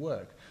that's going to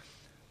work.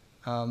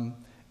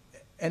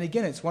 And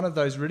again, it's one of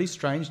those really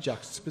strange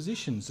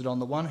juxtapositions that on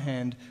the one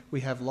hand,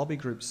 we have lobby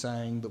groups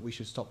saying that we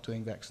should stop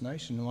doing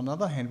vaccination. And on the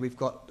other hand, we've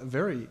got a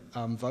very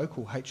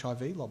vocal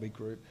HIV lobby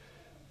group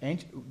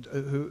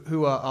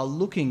who are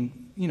looking,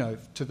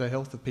 to the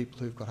health of people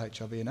who've got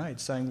HIV and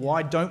AIDS, saying,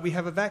 why don't we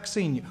have a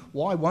vaccine?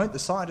 Why won't the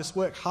scientists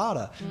work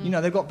harder?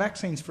 They've got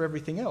vaccines for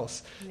everything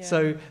else. Yeah.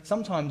 So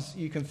sometimes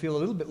you can feel a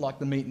little bit like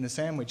the meat in the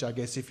sandwich, I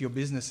guess, if your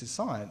business is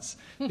science,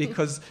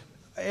 because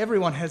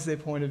everyone has their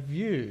point of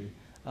view.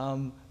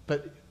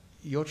 But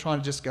you're trying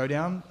to just go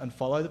down and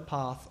follow the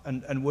path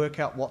and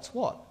work out what's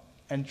what.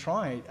 And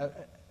try,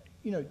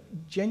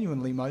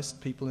 genuinely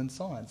most people in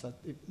science,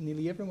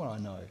 nearly everyone I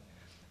know,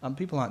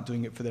 people aren't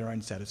doing it for their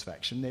own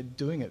satisfaction. They're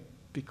doing it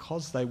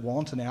because they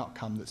want an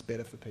outcome that's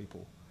better for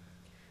people.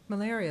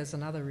 Malaria is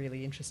another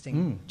really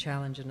interesting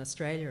challenge, and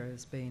Australia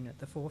has been at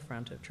the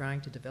forefront of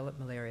trying to develop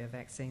malaria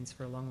vaccines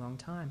for a long, long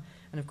time.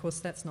 And of course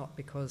that's not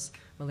because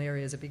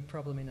malaria is a big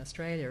problem in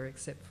Australia,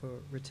 except for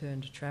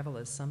returned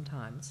travellers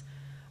sometimes.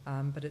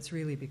 But it's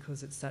really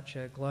because it's such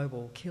a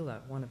global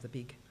killer, one of the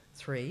big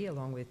three,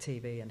 along with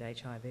TB and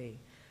HIV.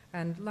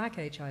 And like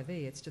HIV,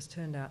 it's just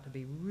turned out to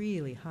be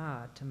really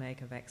hard to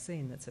make a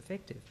vaccine that's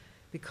effective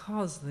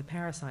because the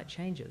parasite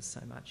changes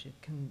so much. It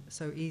can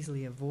so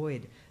easily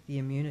avoid the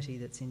immunity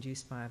that's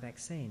induced by a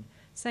vaccine.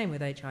 Same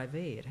with HIV.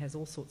 It has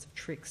all sorts of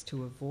tricks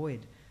to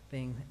avoid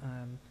being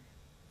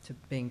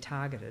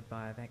targeted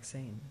by a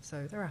vaccine.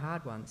 So there are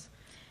hard ones.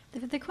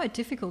 They're quite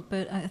difficult,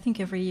 but I think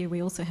every year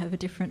we also have a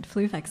different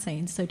flu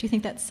vaccine. So do you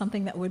think that's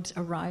something that would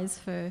arise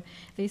for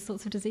these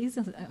sorts of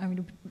diseases? I mean,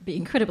 it would be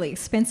incredibly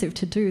expensive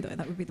to do, though.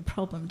 That would be the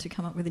problem, to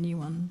come up with a new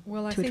one to address them.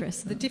 Well, I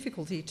think the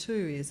difficulty,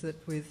 too, is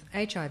that with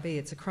HIV,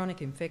 it's a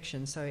chronic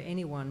infection, so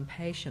any one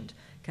patient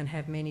can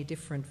have many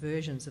different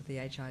versions of the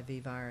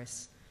HIV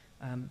virus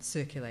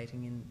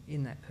circulating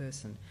in that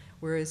person,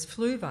 whereas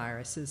flu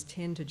viruses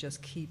tend to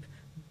just keep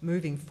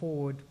moving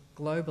forward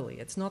globally.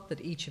 It's not that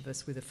each of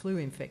us with a flu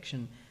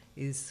infection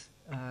is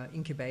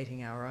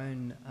incubating our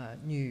own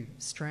new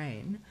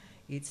strain.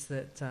 It's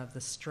that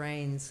the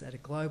strains at a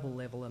global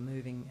level are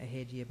moving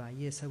ahead year by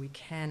year, so we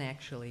can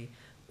actually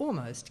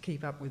almost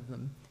keep up with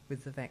them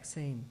with the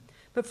vaccine.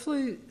 But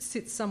flu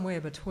sits somewhere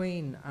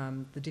between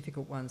the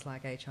difficult ones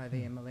like HIV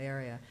and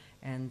malaria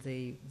and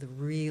the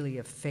really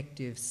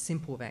effective,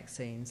 simple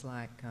vaccines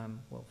like,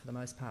 for the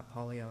most part,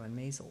 polio and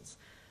measles.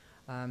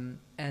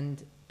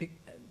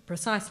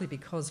 Precisely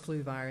because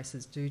flu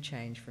viruses do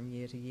change from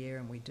year to year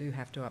and we do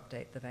have to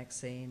update the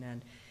vaccine,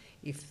 and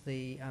if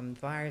the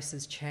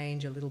viruses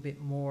change a little bit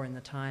more in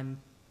the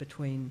time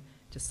between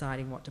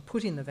deciding what to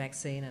put in the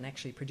vaccine and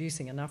actually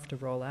producing enough to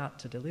roll out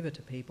to deliver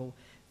to people,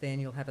 then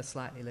you'll have a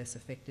slightly less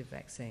effective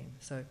vaccine.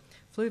 So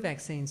flu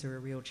vaccines are a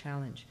real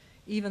challenge.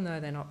 Even though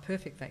they're not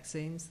perfect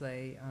vaccines,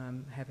 they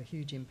have a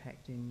huge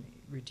impact in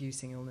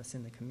reducing illness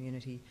in the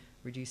community,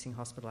 reducing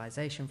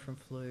hospitalisation from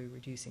flu,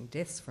 reducing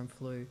deaths from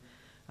flu,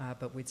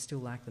 but we'd still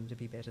like them to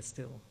be better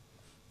still.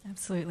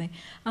 Absolutely.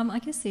 I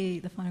guess the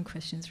final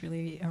question is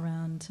really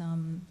around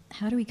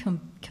how do we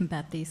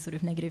combat these sort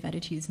of negative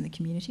attitudes in the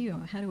community, or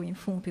how do we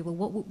inform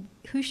people?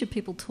 Who should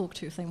people talk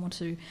to if they want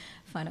to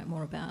find out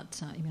more about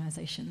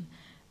immunisation?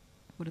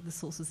 What are the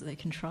sources that they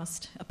can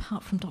trust,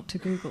 apart from Dr.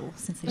 Google,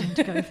 since they tend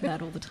to go for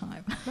that all the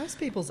time? Most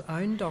people's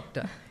own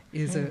doctor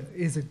is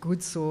a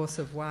good source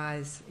of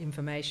wise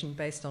information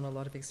based on a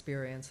lot of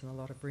experience and a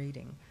lot of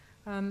reading.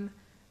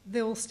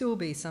 There will still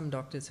be some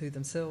doctors who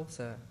themselves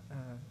are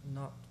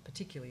not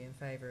particularly in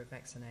favour of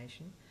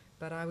vaccination,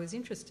 but I was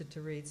interested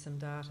to read some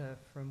data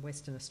from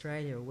Western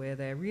Australia where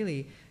they're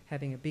really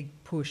having a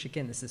big push.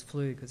 Again, this is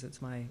flu because it's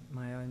my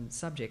own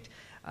subject,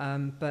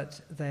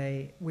 but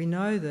we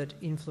know that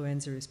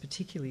influenza is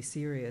particularly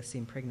serious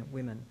in pregnant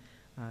women.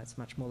 It's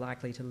much more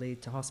likely to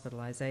lead to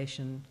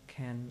hospitalisation,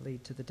 can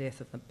lead to the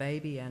death of the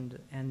baby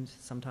and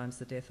sometimes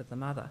the death of the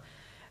mother.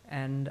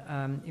 And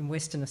in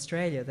Western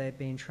Australia, they've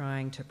been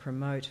trying to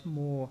promote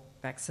more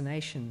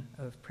vaccination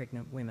of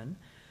pregnant women.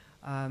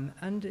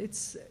 And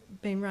it's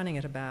been running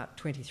at about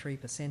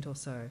 23% or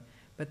so.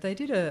 But they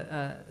did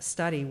a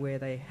study where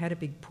they had a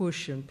big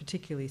push, and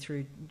particularly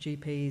through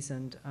GPs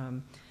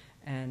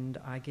and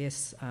I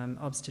guess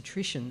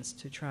obstetricians,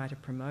 to try to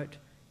promote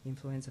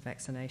influenza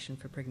vaccination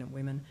for pregnant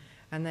women.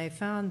 And they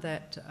found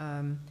that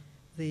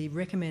the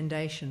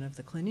recommendation of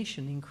the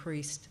clinician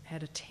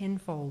had a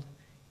tenfold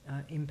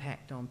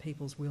impact on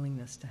people's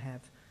willingness to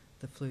have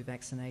the flu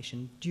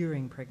vaccination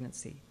during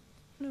pregnancy.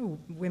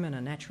 Women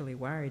are naturally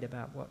worried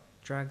about what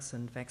drugs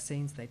and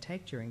vaccines they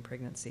take during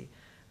pregnancy,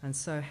 and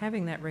so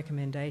having that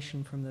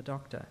recommendation from the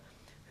doctor,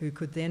 who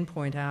could then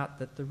point out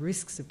that the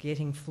risks of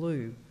getting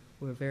flu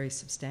were very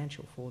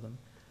substantial for them,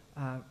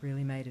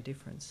 really made a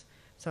difference.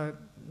 So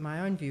my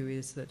own view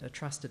is that a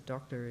trusted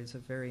doctor is a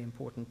very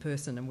important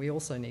person, and we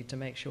also need to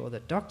make sure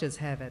that doctors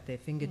have at their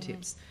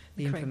fingertips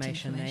the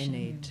information they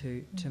need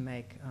to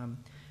make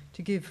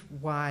to give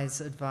wise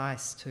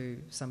advice to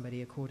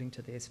somebody according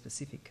to their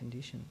specific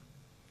condition.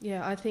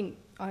 Yeah, I think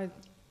I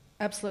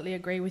absolutely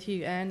agree with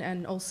you, Anne,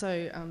 and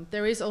also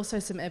there is also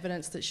some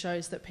evidence that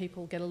shows that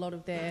people get a lot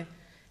of their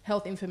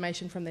health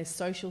information from their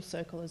social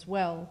circle as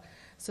well.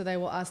 So they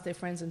will ask their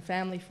friends and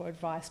family for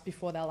advice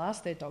before they'll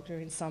ask their doctor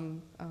on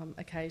some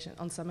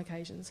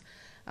occasions.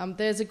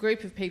 There's a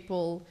group of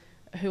people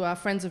who are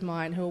friends of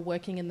mine who are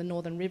working in the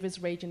Northern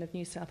Rivers region of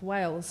New South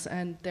Wales,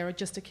 and they're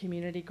just a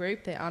community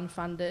group, they're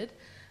unfunded.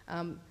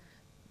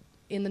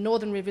 In the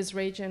Northern Rivers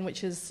region,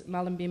 which is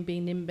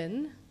Mullumbimby,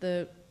 Nimbin,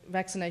 the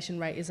vaccination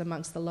rate is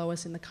amongst the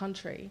lowest in the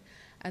country.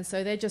 And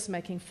so they're just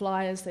making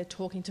flyers, they're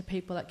talking to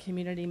people at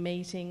community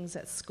meetings,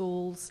 at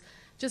schools,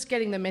 just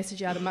getting the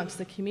message out amongst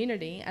the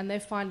community, and they're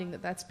finding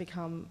that that's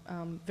become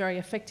a very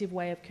effective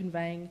way of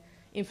conveying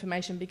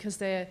information because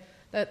they're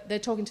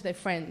talking to their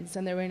friends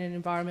and they're in an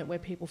environment where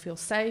people feel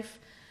safe.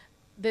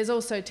 There's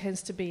also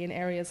tends to be in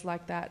areas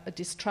like that a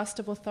distrust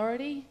of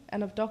authority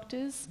and of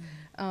doctors.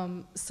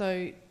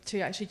 So to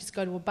actually just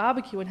go to a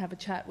barbecue and have a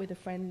chat with a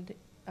friend,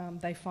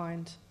 they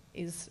find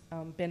is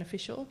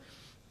beneficial.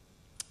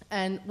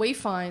 And we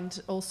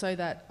find also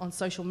that on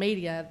social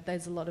media,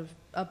 there's a lot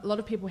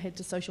of people head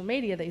to social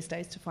media these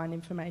days to find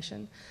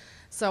information.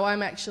 So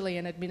I'm actually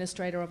an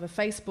administrator of a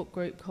Facebook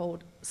group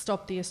called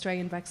Stop the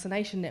Australian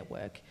Vaccination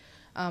Network,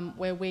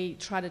 where we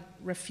try to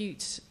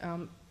refute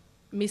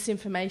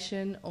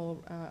misinformation or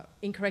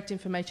incorrect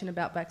information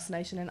about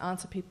vaccination and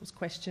answer people's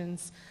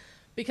questions,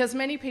 because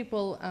many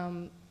people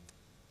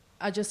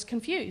are just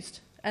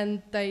confused.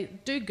 And they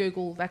do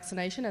Google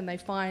vaccination and they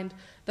find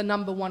the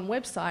 #1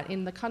 website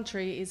in the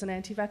country is an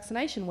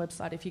anti-vaccination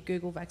website if you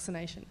Google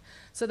vaccination.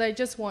 So they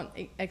just want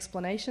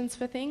explanations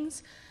for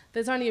things.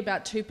 There's only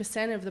about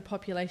 2% of the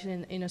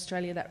population in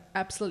Australia that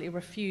absolutely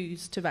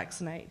refuse to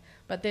vaccinate,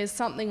 but there's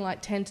something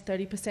like 10 to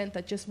 30%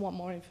 that just want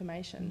more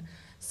information.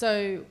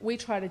 So we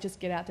try to just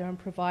get out there and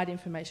provide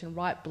information,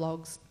 write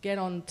blogs, get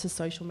on to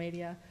social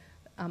media,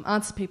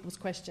 answer people's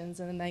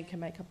questions, and then they can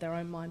make up their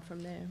own mind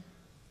from there.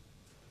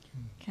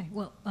 Okay,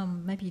 well,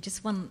 maybe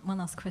just one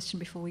last question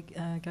before we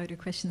go to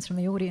questions from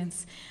the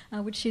audience,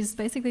 which is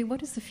basically,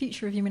 what is the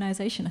future of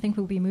immunisation? I think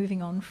we'll be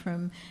moving on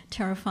from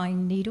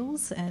terrifying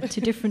needles to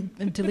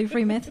different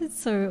delivery methods.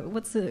 So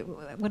what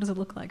does it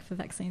look like for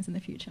vaccines in the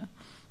future?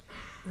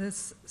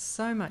 There's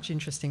so much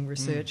interesting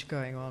research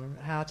going on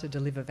how to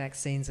deliver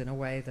vaccines in a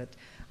way that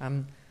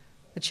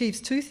achieves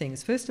two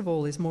things. First of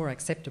all, is more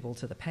acceptable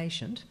to the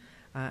patient,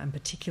 and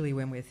particularly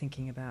when we're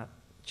thinking about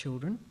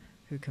children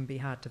who can be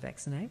hard to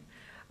vaccinate.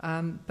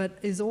 But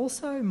is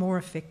also more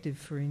effective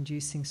for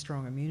inducing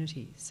strong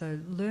immunity. So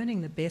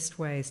learning the best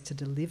ways to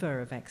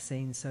deliver a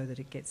vaccine so that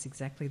it gets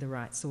exactly the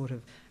right sort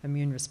of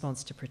immune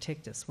response to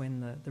protect us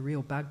when the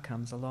real bug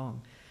comes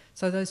along.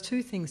 So those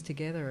two things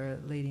together are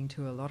leading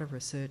to a lot of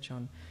research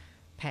on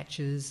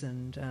patches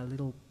and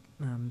little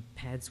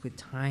pads with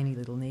tiny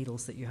little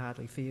needles that you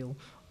hardly feel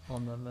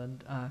on them,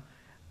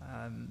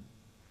 and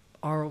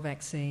oral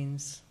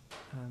vaccines,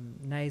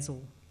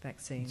 nasal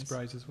vaccines.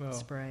 Sprays as well.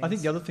 Sprays. I think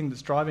the other thing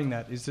that's driving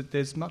that is that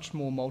there's much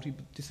more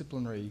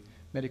multidisciplinary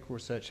medical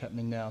research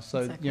happening now. So,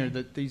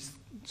 exactly. These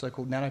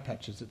so-called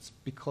nanopatches, it's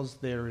because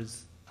there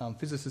is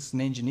physicists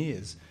and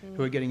engineers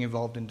who are getting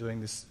involved in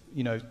doing this.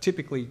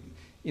 Typically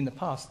in the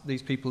past,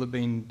 these people have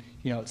been,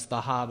 it's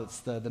the heart, it's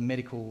the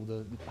medical,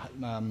 the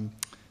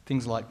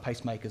things like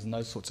pacemakers and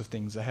those sorts of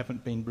things. They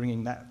haven't been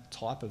bringing that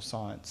type of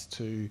science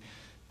to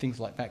things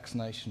like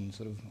vaccination,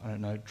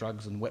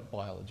 drugs and wet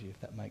biology, if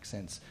that makes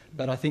sense.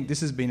 But I think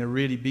this has been a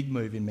really big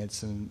move in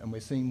medicine, and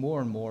we're seeing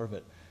more and more of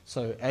it.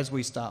 So as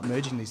we start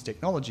merging these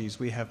technologies,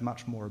 we have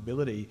much more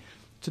ability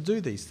to do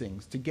these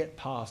things, to get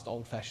past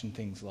old-fashioned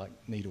things like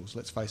needles.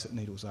 Let's face it,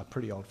 needles are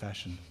pretty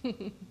old-fashioned.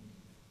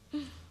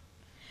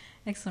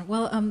 Excellent.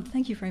 Well,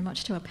 thank you very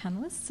much to our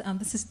panellists.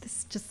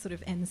 This just sort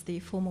of ends the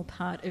formal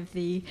part of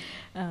the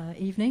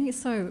evening.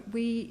 So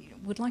we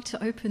would like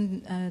to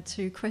open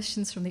to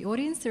questions from the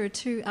audience. There are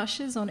two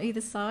ushers on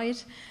either side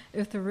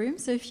of the room.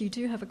 So if you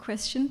do have a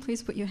question,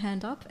 please put your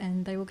hand up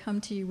and they will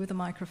come to you with a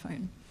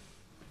microphone.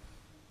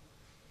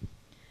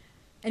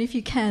 And if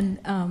you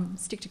can,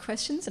 stick to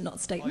questions and not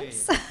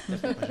statements. Oh,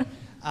 yeah.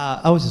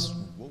 I was just...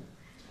 Whoa.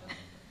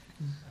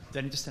 Do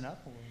I need to stand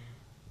up? Or?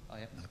 Oh,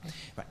 yeah. Okay.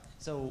 Right.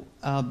 So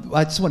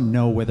I just want to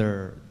know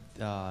whether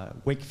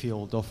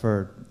Wakefield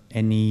offered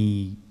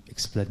any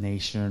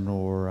explanation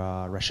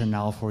or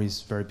rationale for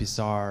his very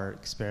bizarre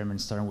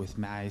experiment starting with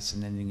mice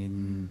and ending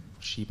in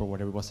sheep or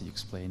whatever it was that you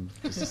explained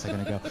just a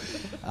second ago.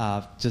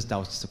 That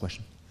was just a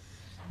question.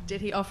 Did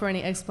he offer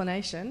any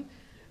explanation?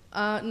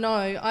 No,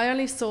 I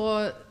only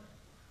saw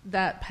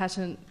that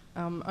patent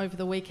over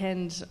the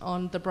weekend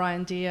on the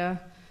Brian Deere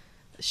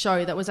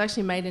show that was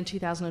actually made in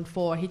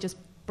 2004.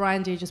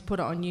 Brian Deere just put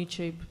it on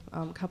YouTube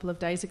a couple of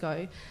days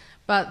ago.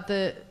 But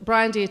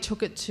Brian Deere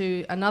took it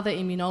to another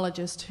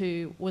immunologist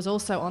who was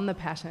also on the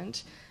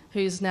patent,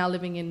 who's now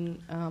living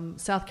in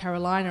South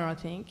Carolina, I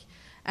think,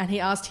 and he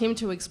asked him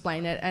to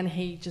explain it, and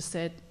he just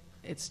said,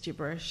 it's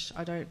gibberish,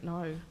 I don't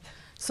know.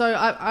 So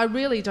I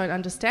really don't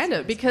understand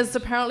it, because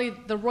apparently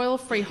the Royal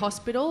Free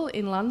Hospital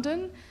in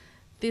London,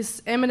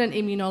 this eminent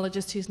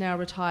immunologist who's now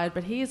retired,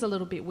 but he is a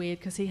little bit weird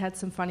because he had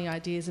some funny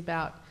ideas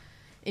about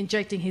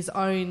injecting his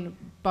own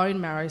bone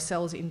marrow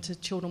cells into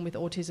children with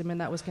autism, and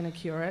that was going to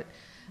cure it.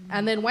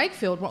 And then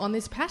Wakefield were on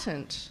this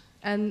patent,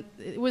 and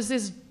it was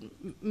this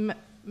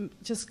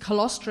just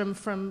colostrum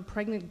from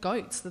pregnant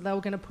goats that they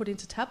were going to put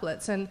into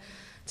tablets. And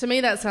to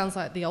me, that sounds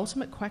like the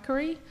ultimate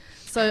quackery.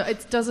 So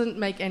it doesn't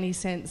make any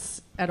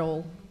sense at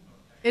all.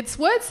 It's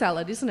word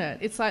salad, isn't it?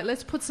 It's like,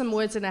 let's put some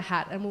words in a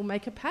hat and we'll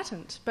make a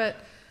patent. But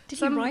did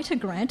he write a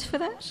grant for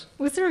that?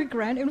 Was there a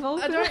grant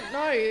involved? I don't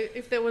know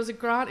if there was a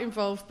grant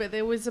involved, but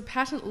there was a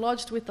patent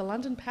lodged with the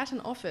London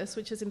Patent Office,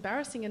 which is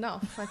embarrassing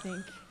enough, I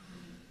think.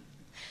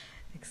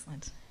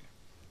 Excellent.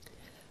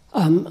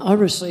 I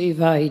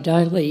receive a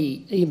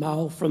daily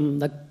email from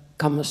the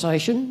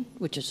Conversation,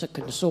 which is a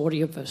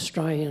consortium of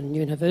Australian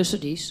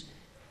universities,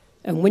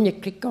 and when you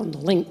click on the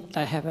link,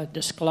 they have a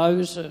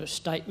disclosure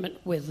statement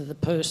whether the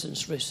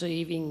person's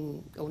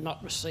receiving or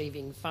not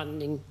receiving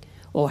funding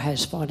or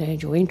has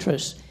financial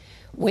interest.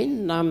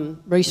 When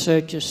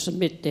researchers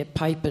submit their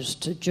papers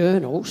to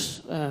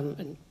journals,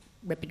 and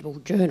reputable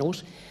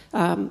journals,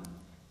 are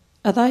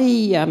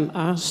they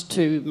asked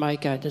to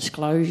make a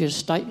disclosure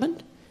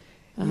statement?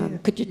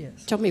 Could you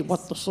tell me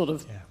what the sort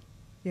of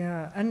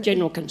and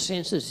general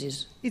consensus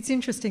is? It's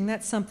interesting.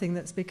 That's something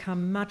that's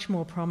become much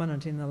more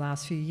prominent in the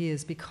last few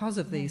years because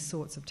of these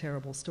sorts of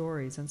terrible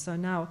stories. And so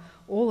now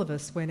all of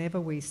us, whenever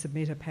we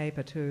submit a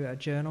paper to a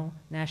journal,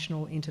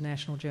 national,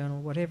 international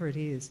journal, whatever it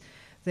is,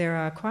 there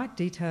are quite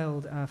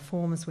detailed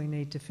forms we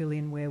need to fill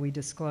in where we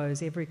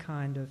disclose every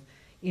kind of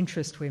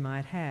interest we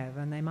might have.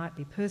 And they might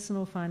be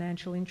personal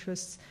financial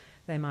interests.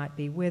 They might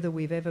be whether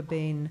we've ever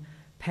been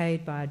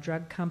paid by a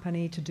drug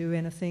company to do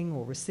anything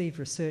or received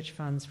research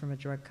funds from a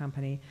drug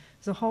company.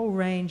 There's a whole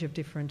range of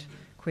different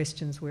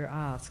questions we're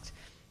asked.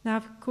 Now,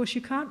 of course,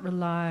 you can't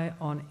rely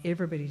on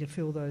everybody to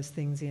fill those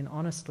things in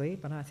honestly,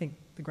 but I think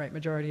the great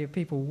majority of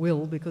people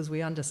will, because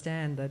we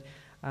understand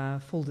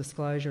that full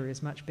disclosure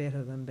is much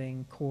better than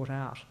being caught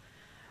out.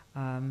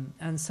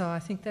 And so I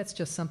think that's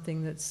just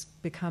something that's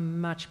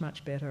become much,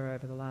 much better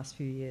over the last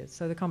few years.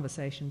 So the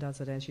Conversation does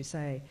it, as you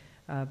say,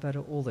 but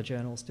all the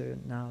journals do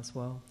it now as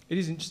well. It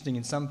is interesting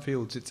in some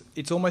fields.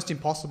 It's almost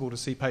impossible to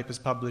see papers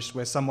published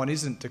where someone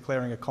isn't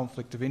declaring a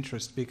conflict of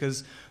interest,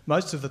 because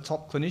most of the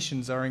top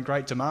clinicians are in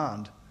great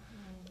demand.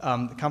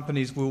 The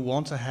companies will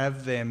want to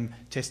have them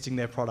testing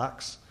their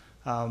products,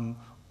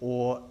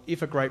 or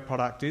if a great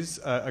product is,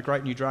 a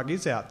great new drug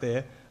is out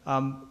there,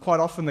 quite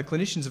often the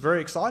clinicians are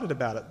very excited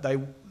about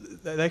it.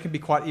 They can be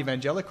quite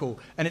evangelical,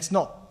 and it's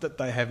not that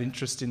they have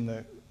interest in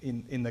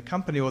the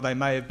company, or they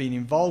may have been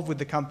involved with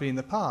the company in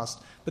the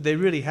past, but they're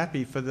really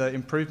happy for the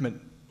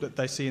improvement that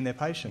they see in their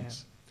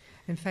patients.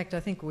 Yeah. In fact,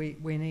 I think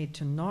we need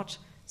to not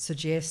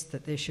suggest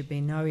that there should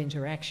be no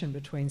interaction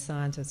between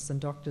scientists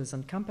and doctors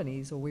and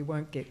companies, or we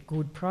won't get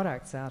good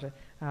products out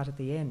at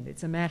the end.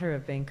 It's a matter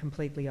of being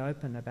completely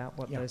open about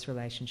what those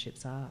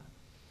relationships are.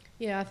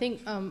 Yeah, I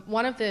think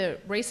one of the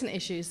recent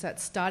issues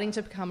that's starting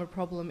to become a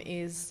problem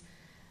is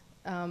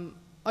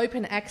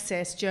open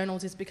access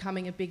journals is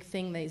becoming a big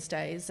thing these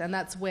days, and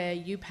that's where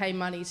you pay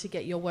money to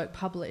get your work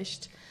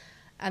published.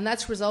 And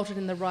that's resulted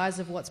in the rise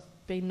of what's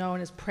been known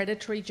as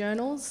predatory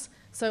journals.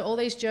 So all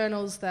these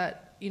journals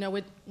that,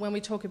 when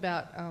we talk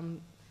about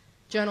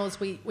journals,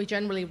 we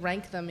generally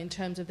rank them in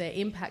terms of their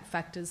impact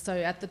factors. So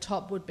at the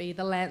top would be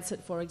The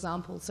Lancet, for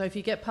example. So if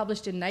you get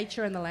published in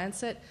Nature and The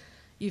Lancet,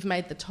 you've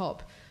made the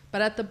top.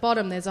 But at the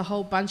bottom, there's a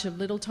whole bunch of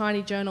little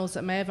tiny journals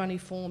that may have only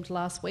formed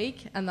last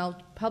week, and they'll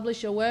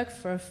publish your work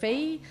for a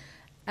fee,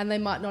 and they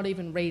might not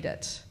even read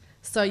it.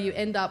 So you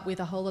end up with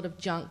a whole lot of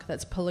junk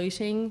that's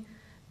polluting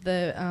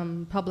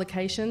the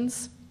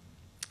publications,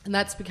 and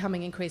that's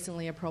becoming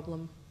increasingly a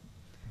problem.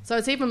 So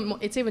it's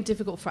even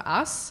difficult for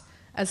us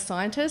as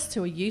scientists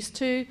who are used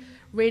to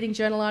reading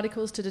journal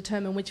articles to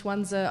determine which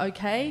ones are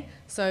okay.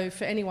 So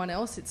for anyone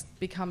else, it's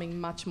becoming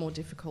much more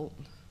difficult.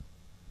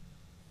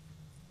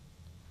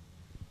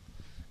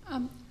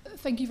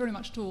 Thank you very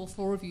much to all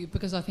four of you,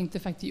 because I think the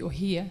fact that you're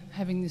here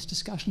having this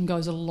discussion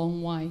goes a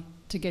long way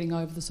to getting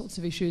over the sorts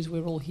of issues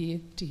we're all here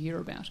to hear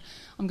about.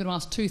 I'm going to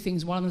ask two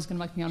things. One of them is going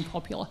to make me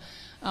unpopular.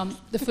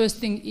 The first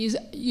thing is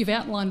you've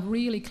outlined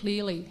really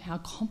clearly how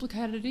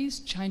complicated it is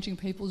changing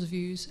people's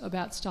views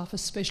about stuff,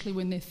 especially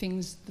when they're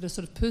things that are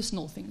sort of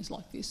personal things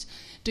like this.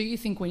 Do you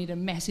think we need a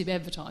massive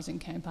advertising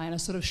campaign, a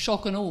sort of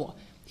shock and awe?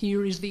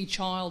 Here is the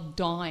child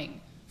dying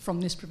from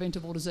this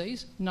preventable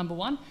disease, number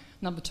one.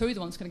 Number two, the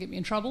one that's going to get me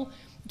in trouble,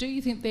 do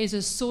you think there's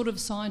a sort of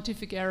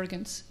scientific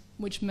arrogance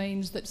which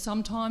means that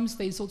sometimes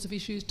these sorts of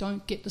issues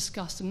don't get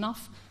discussed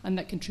enough and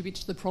that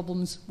contributes to the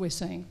problems we're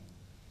seeing?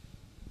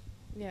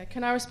 Yeah,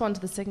 can I respond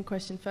to the second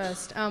question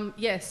first?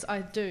 Yes, I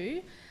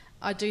do.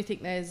 I do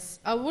think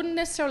I wouldn't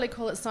necessarily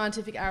call it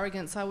scientific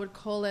arrogance, I would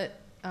call it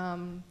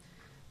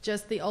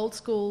just the old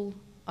school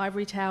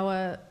ivory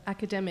tower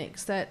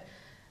academics, that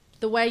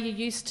the way you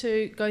used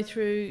to go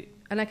through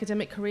an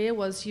academic career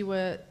was you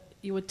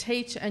would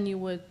teach and you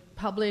would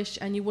publish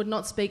and you would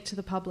not speak to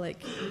the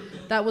public.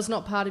 That was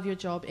not part of your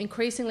job.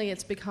 Increasingly,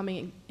 it's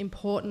becoming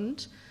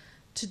important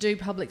to do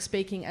public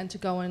speaking and to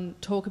go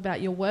and talk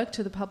about your work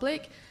to the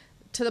public,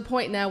 to the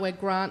point now where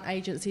grant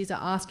agencies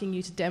are asking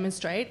you to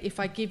demonstrate, if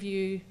I give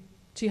you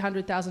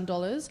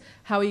 $200,000,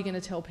 how are you going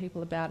to tell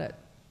people about it?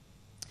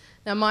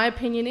 Now, my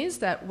opinion is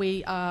that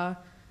we are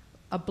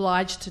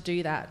obliged to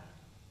do that.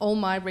 All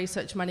my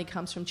research money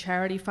comes from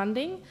charity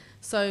funding,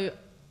 so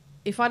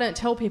if I don't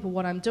tell people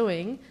what I'm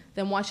doing,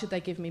 then why should they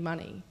give me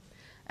money?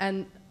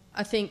 And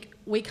I think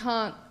we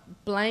can't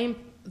blame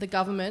the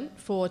government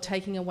for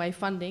taking away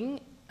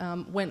funding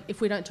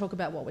if we don't talk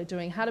about what we're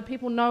doing. How do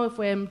people know if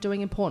we're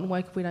doing important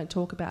work if we don't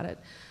talk about it?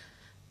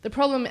 The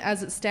problem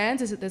as it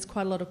stands is that there's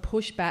quite a lot of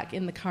pushback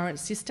in the current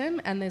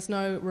system, and there's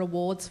no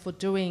rewards for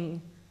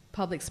doing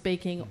public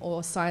speaking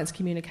or science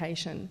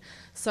communication.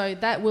 So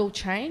that will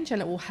change,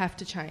 and it will have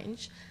to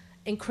change.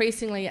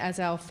 Increasingly, as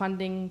our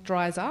funding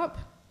dries up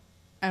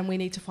and we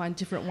need to find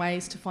different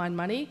ways to find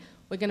money,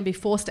 we're going to be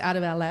forced out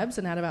of our labs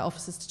and out of our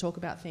offices to talk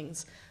about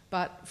things.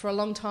 But for a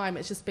long time,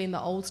 it's just been the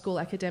old school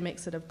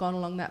academics that have gone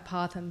along that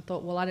path and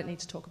thought, well, I don't need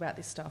to talk about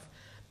this stuff.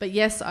 But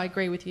yes, I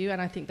agree with you,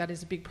 and I think that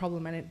is a big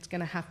problem, and it's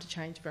going to have to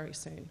change very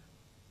soon.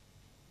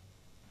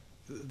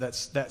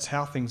 That's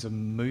how things are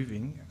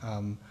moving.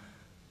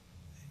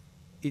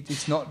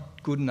 It's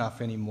not good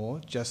enough anymore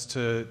just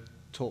to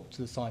talk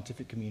to the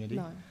scientific community.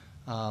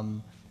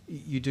 No.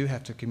 You do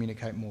have to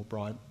communicate more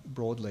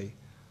broadly.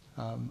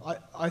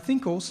 I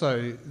think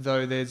also,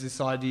 though, there's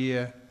this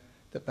idea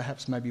that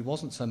perhaps maybe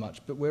wasn't so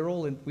much, but we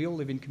all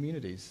live in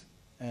communities,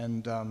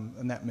 and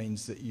that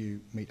means that you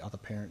meet other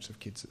parents of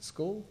kids at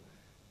school,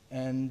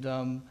 and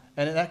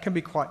that can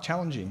be quite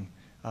challenging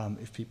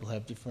if people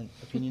have different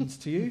opinions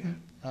to you.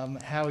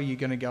 How are you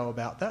going to go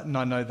about that? And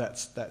I know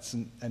that's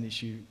an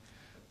issue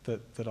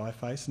that I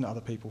face and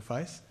other people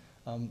face.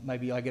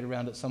 Maybe I get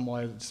around it some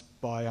way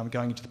by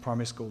going into the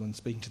primary school and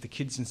speaking to the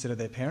kids instead of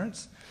their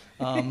parents.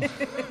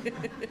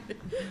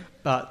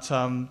 But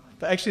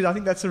actually, I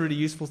think that's a really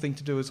useful thing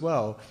to do as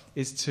well.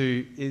 Is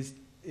to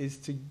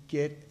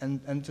get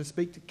and to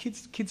speak to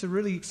kids. Kids are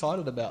really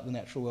excited about the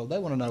natural world. They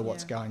want to know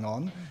what's going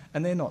on,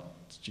 and they're not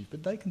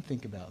stupid. They can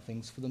think about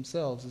things for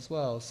themselves as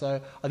well.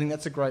 So I think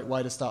that's a great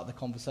way to start the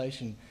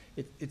conversation.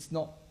 It's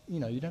not, you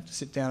don't have to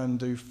sit down and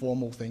do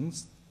formal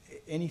things.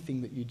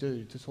 Anything that you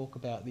do to talk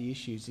about the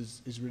issues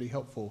is really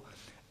helpful.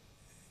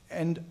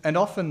 And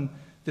often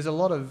there's a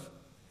lot of,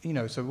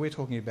 so we're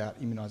talking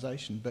about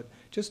immunisation, but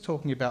just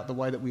talking about the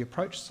way that we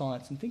approach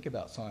science and think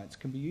about science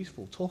can be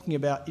useful. Talking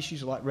about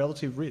issues like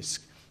relative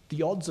risk,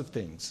 the odds of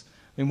things.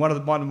 I mean, one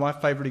of my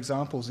favourite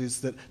examples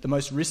is that the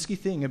most risky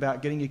thing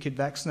about getting your kid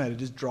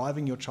vaccinated is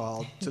driving your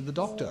child to the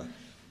doctor.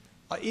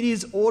 It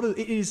is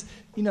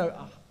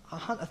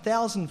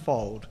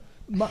 1,000-fold.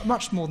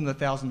 Much more than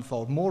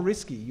 1,000-fold more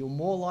risky. You're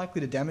more likely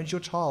to damage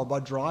your child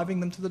by driving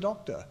them to the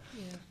doctor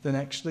than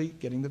actually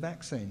getting the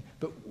vaccine.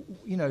 But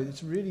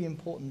it's really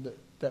important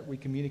that we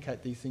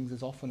communicate these things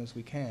as often as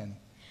we can.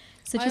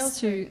 So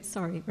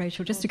sorry,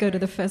 Rachel, just to go to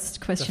the first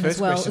question as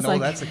well. Question,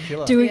 that's a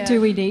killer. Do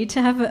we need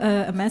to have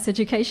a mass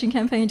education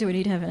campaign? Do we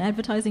need to have an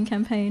advertising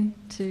campaign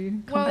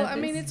to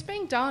combat this? It's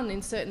being done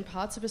in certain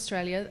parts of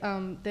Australia.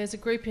 There's a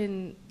group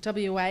in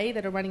WA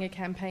that are running a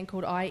campaign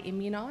called I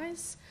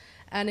Immunise,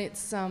 and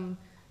it's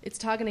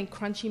targeting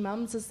crunchy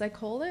mums, as they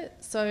call it.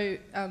 So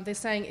they're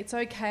saying it's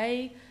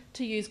okay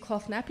to use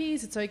cloth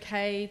nappies, it's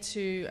okay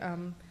to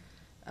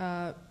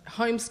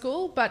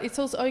homeschool, but it's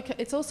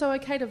also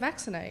okay to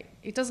vaccinate.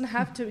 It doesn't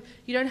have to.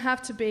 You don't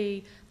have to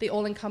be the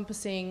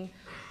all-encompassing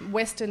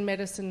Western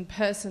medicine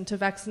person to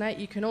vaccinate.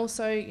 You can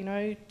also,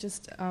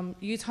 just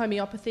use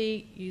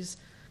homeopathy, use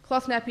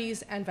cloth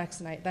nappies, and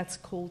vaccinate. That's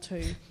cool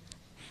too.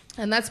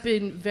 And that's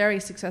been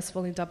very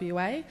successful in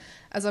WA.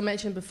 As I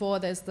mentioned before,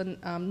 there's the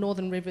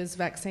Northern Rivers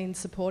Vaccine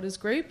Supporters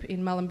Group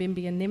in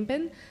Mullumbimby and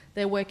Nimbin.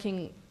 They're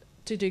working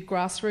to do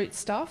grassroots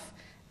stuff.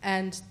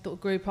 And the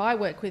group I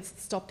work with,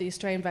 Stop the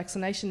Australian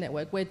Vaccination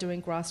Network, we're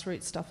doing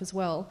grassroots stuff as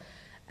well.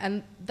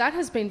 And that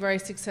has been very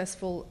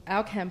successful,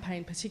 our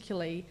campaign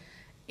particularly,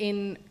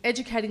 in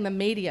educating the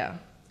media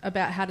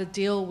about how to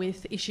deal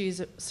with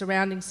issues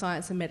surrounding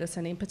science and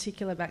medicine, in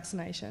particular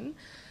vaccination.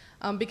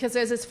 Because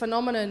there's this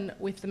phenomenon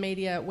with the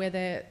media where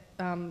they're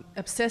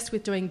obsessed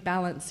with doing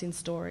balance in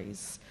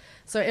stories.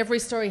 So every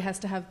story has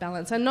to have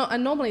balance. And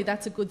normally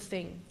that's a good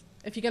thing.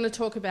 If you're going to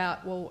talk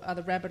about, are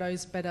the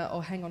Rabbitohs better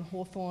or Hang on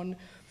Hawthorn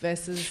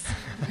versus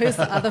who's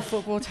the other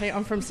football team?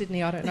 I'm from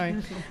Sydney, I don't know.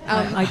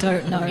 I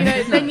don't know.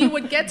 Then you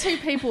would get two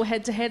people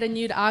head to head and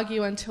you'd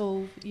argue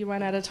until you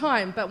run out of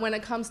time. But when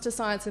it comes to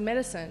science and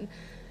medicine,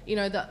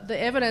 the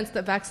evidence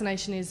that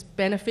vaccination is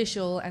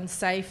beneficial and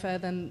safer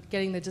than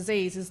getting the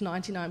disease is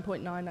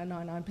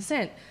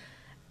 99.9999%,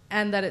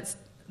 and that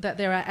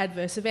there are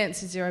adverse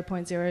events is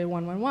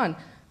 0.0111.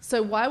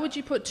 So why would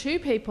you put two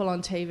people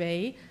on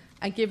TV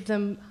and give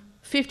them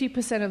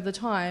 50% of the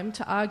time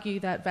to argue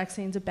that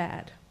vaccines are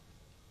bad?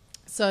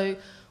 So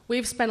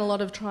we've spent a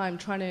lot of time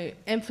trying to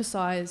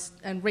emphasise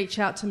and reach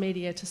out to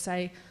media to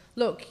say,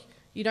 look,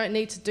 you don't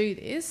need to do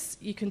this.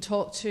 You can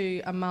talk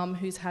to a mum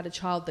who's had a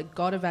child that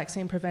got a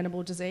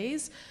vaccine-preventable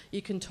disease.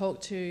 You can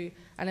talk to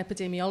an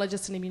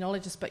epidemiologist, an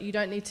immunologist, but you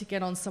don't need to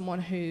get on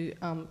someone who,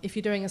 if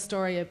you're doing a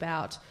story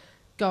about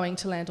going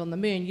to land on the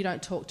moon, you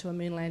don't talk to a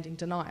moon landing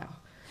denier.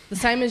 The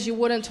same as you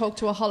wouldn't talk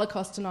to a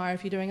Holocaust denier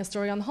if you're doing a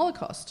story on the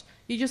Holocaust.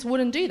 You just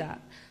wouldn't do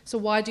that. So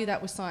why do that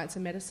with science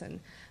and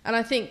medicine? And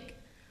I think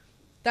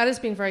that has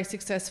been very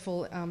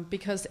successful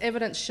because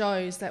evidence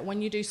shows that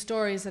when you do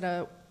stories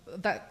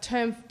that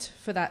term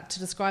for that to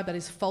describe that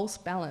is false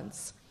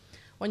balance.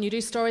 When you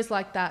do stories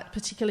like that,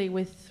 particularly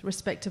with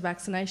respect to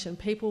vaccination,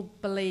 people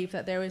believe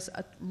that there is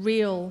a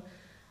real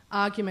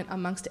argument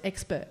amongst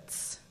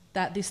experts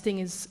that this thing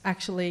is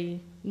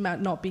actually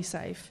might not be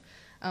safe.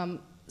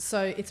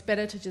 So it's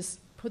better to just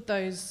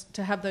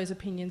have those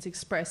opinions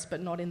expressed,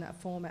 but not in that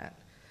format.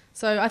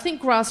 So I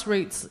think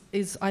grassroots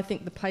is, I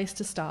think, the place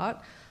to start.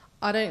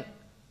 I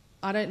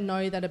don't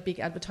know that a big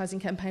advertising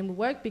campaign would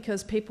work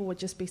because people would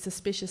just be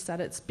suspicious that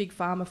it's big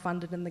pharma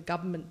funded and the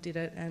government did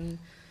it and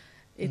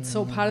it's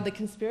all part of the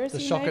conspiracy,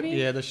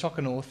 the shock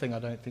and awe thing I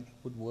don't think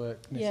would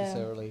work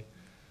necessarily.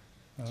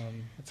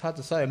 It's hard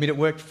to say. I mean, it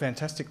worked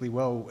fantastically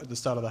well at the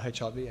start of the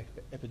HIV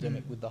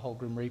epidemic with the whole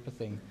Grim Reaper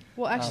thing.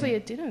 Well, actually,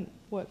 it didn't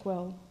work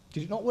well.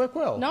 Did it not work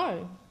well?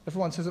 No.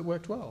 Everyone says it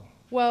worked well.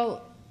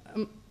 Well,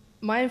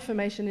 my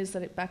information is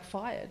that it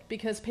backfired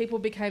because people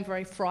became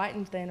very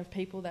frightened then of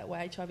people that were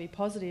HIV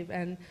positive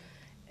and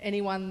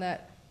anyone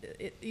that...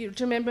 do you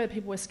remember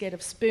people were scared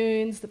of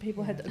spoons, that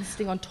people had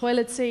sitting on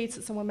toilet seats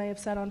that someone may have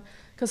sat on?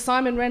 Because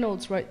Simon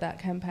Reynolds wrote that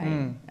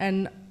campaign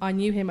and I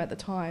knew him at the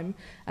time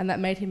and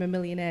that made him a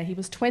millionaire. He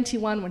was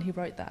 21 when he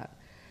wrote that.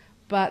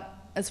 But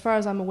as far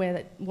as I'm aware,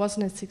 that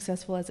wasn't as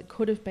successful as it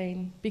could have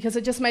been because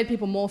it just made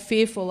people more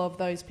fearful of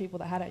those people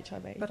that had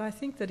HIV. But I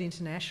think that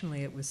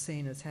internationally it was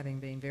seen as having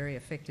been very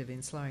effective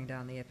in slowing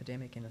down the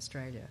epidemic in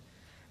Australia.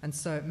 And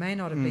so it may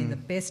not have been the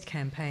best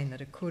campaign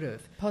that it could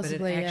have,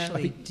 possibly, but it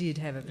actually did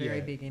have a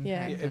very big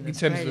impact. In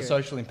terms of the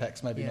social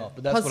impacts, maybe not.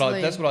 But that's what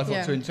I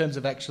thought too. In terms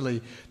of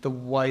actually the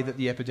way that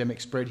the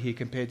epidemic spread here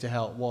compared to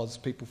how it was,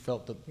 people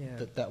felt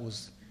that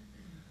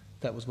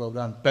was well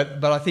done.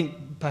 But I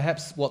think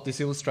perhaps what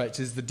this illustrates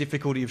is the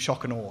difficulty of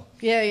shock and awe.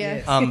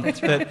 Yes,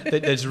 that's right.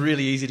 that it's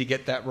really easy to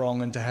get that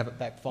wrong and to have it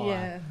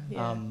backfire.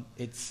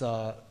 It's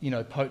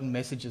potent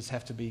messages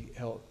have to be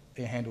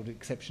handled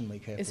exceptionally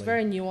carefully. It's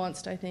very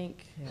nuanced, I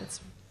think. Yeah,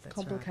 it's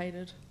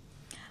complicated.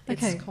 Right.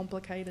 Okay. It's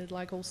complicated,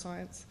 like all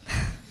science.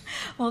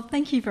 Well,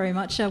 thank you very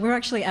much. We're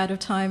actually out of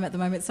time at the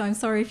moment, so I'm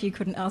sorry if you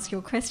couldn't ask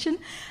your question.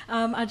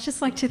 I'd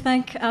just like to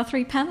thank our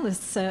three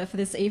panellists for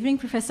this evening,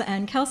 Professor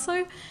Anne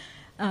Kelso,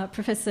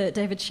 Professor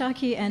David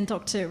Tscharke and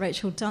Dr.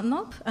 Rachael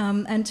Dunlop,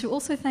 and to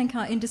also thank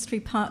our industry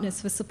partners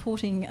for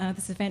supporting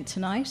this event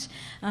tonight,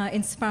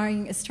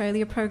 Inspiring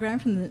Australia program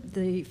from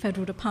the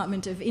Federal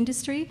Department of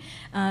Industry,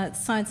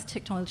 Science and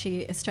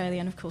Technology Australia,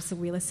 and of course the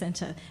Wheeler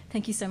Centre.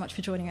 Thank you so much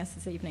for joining us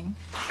this evening.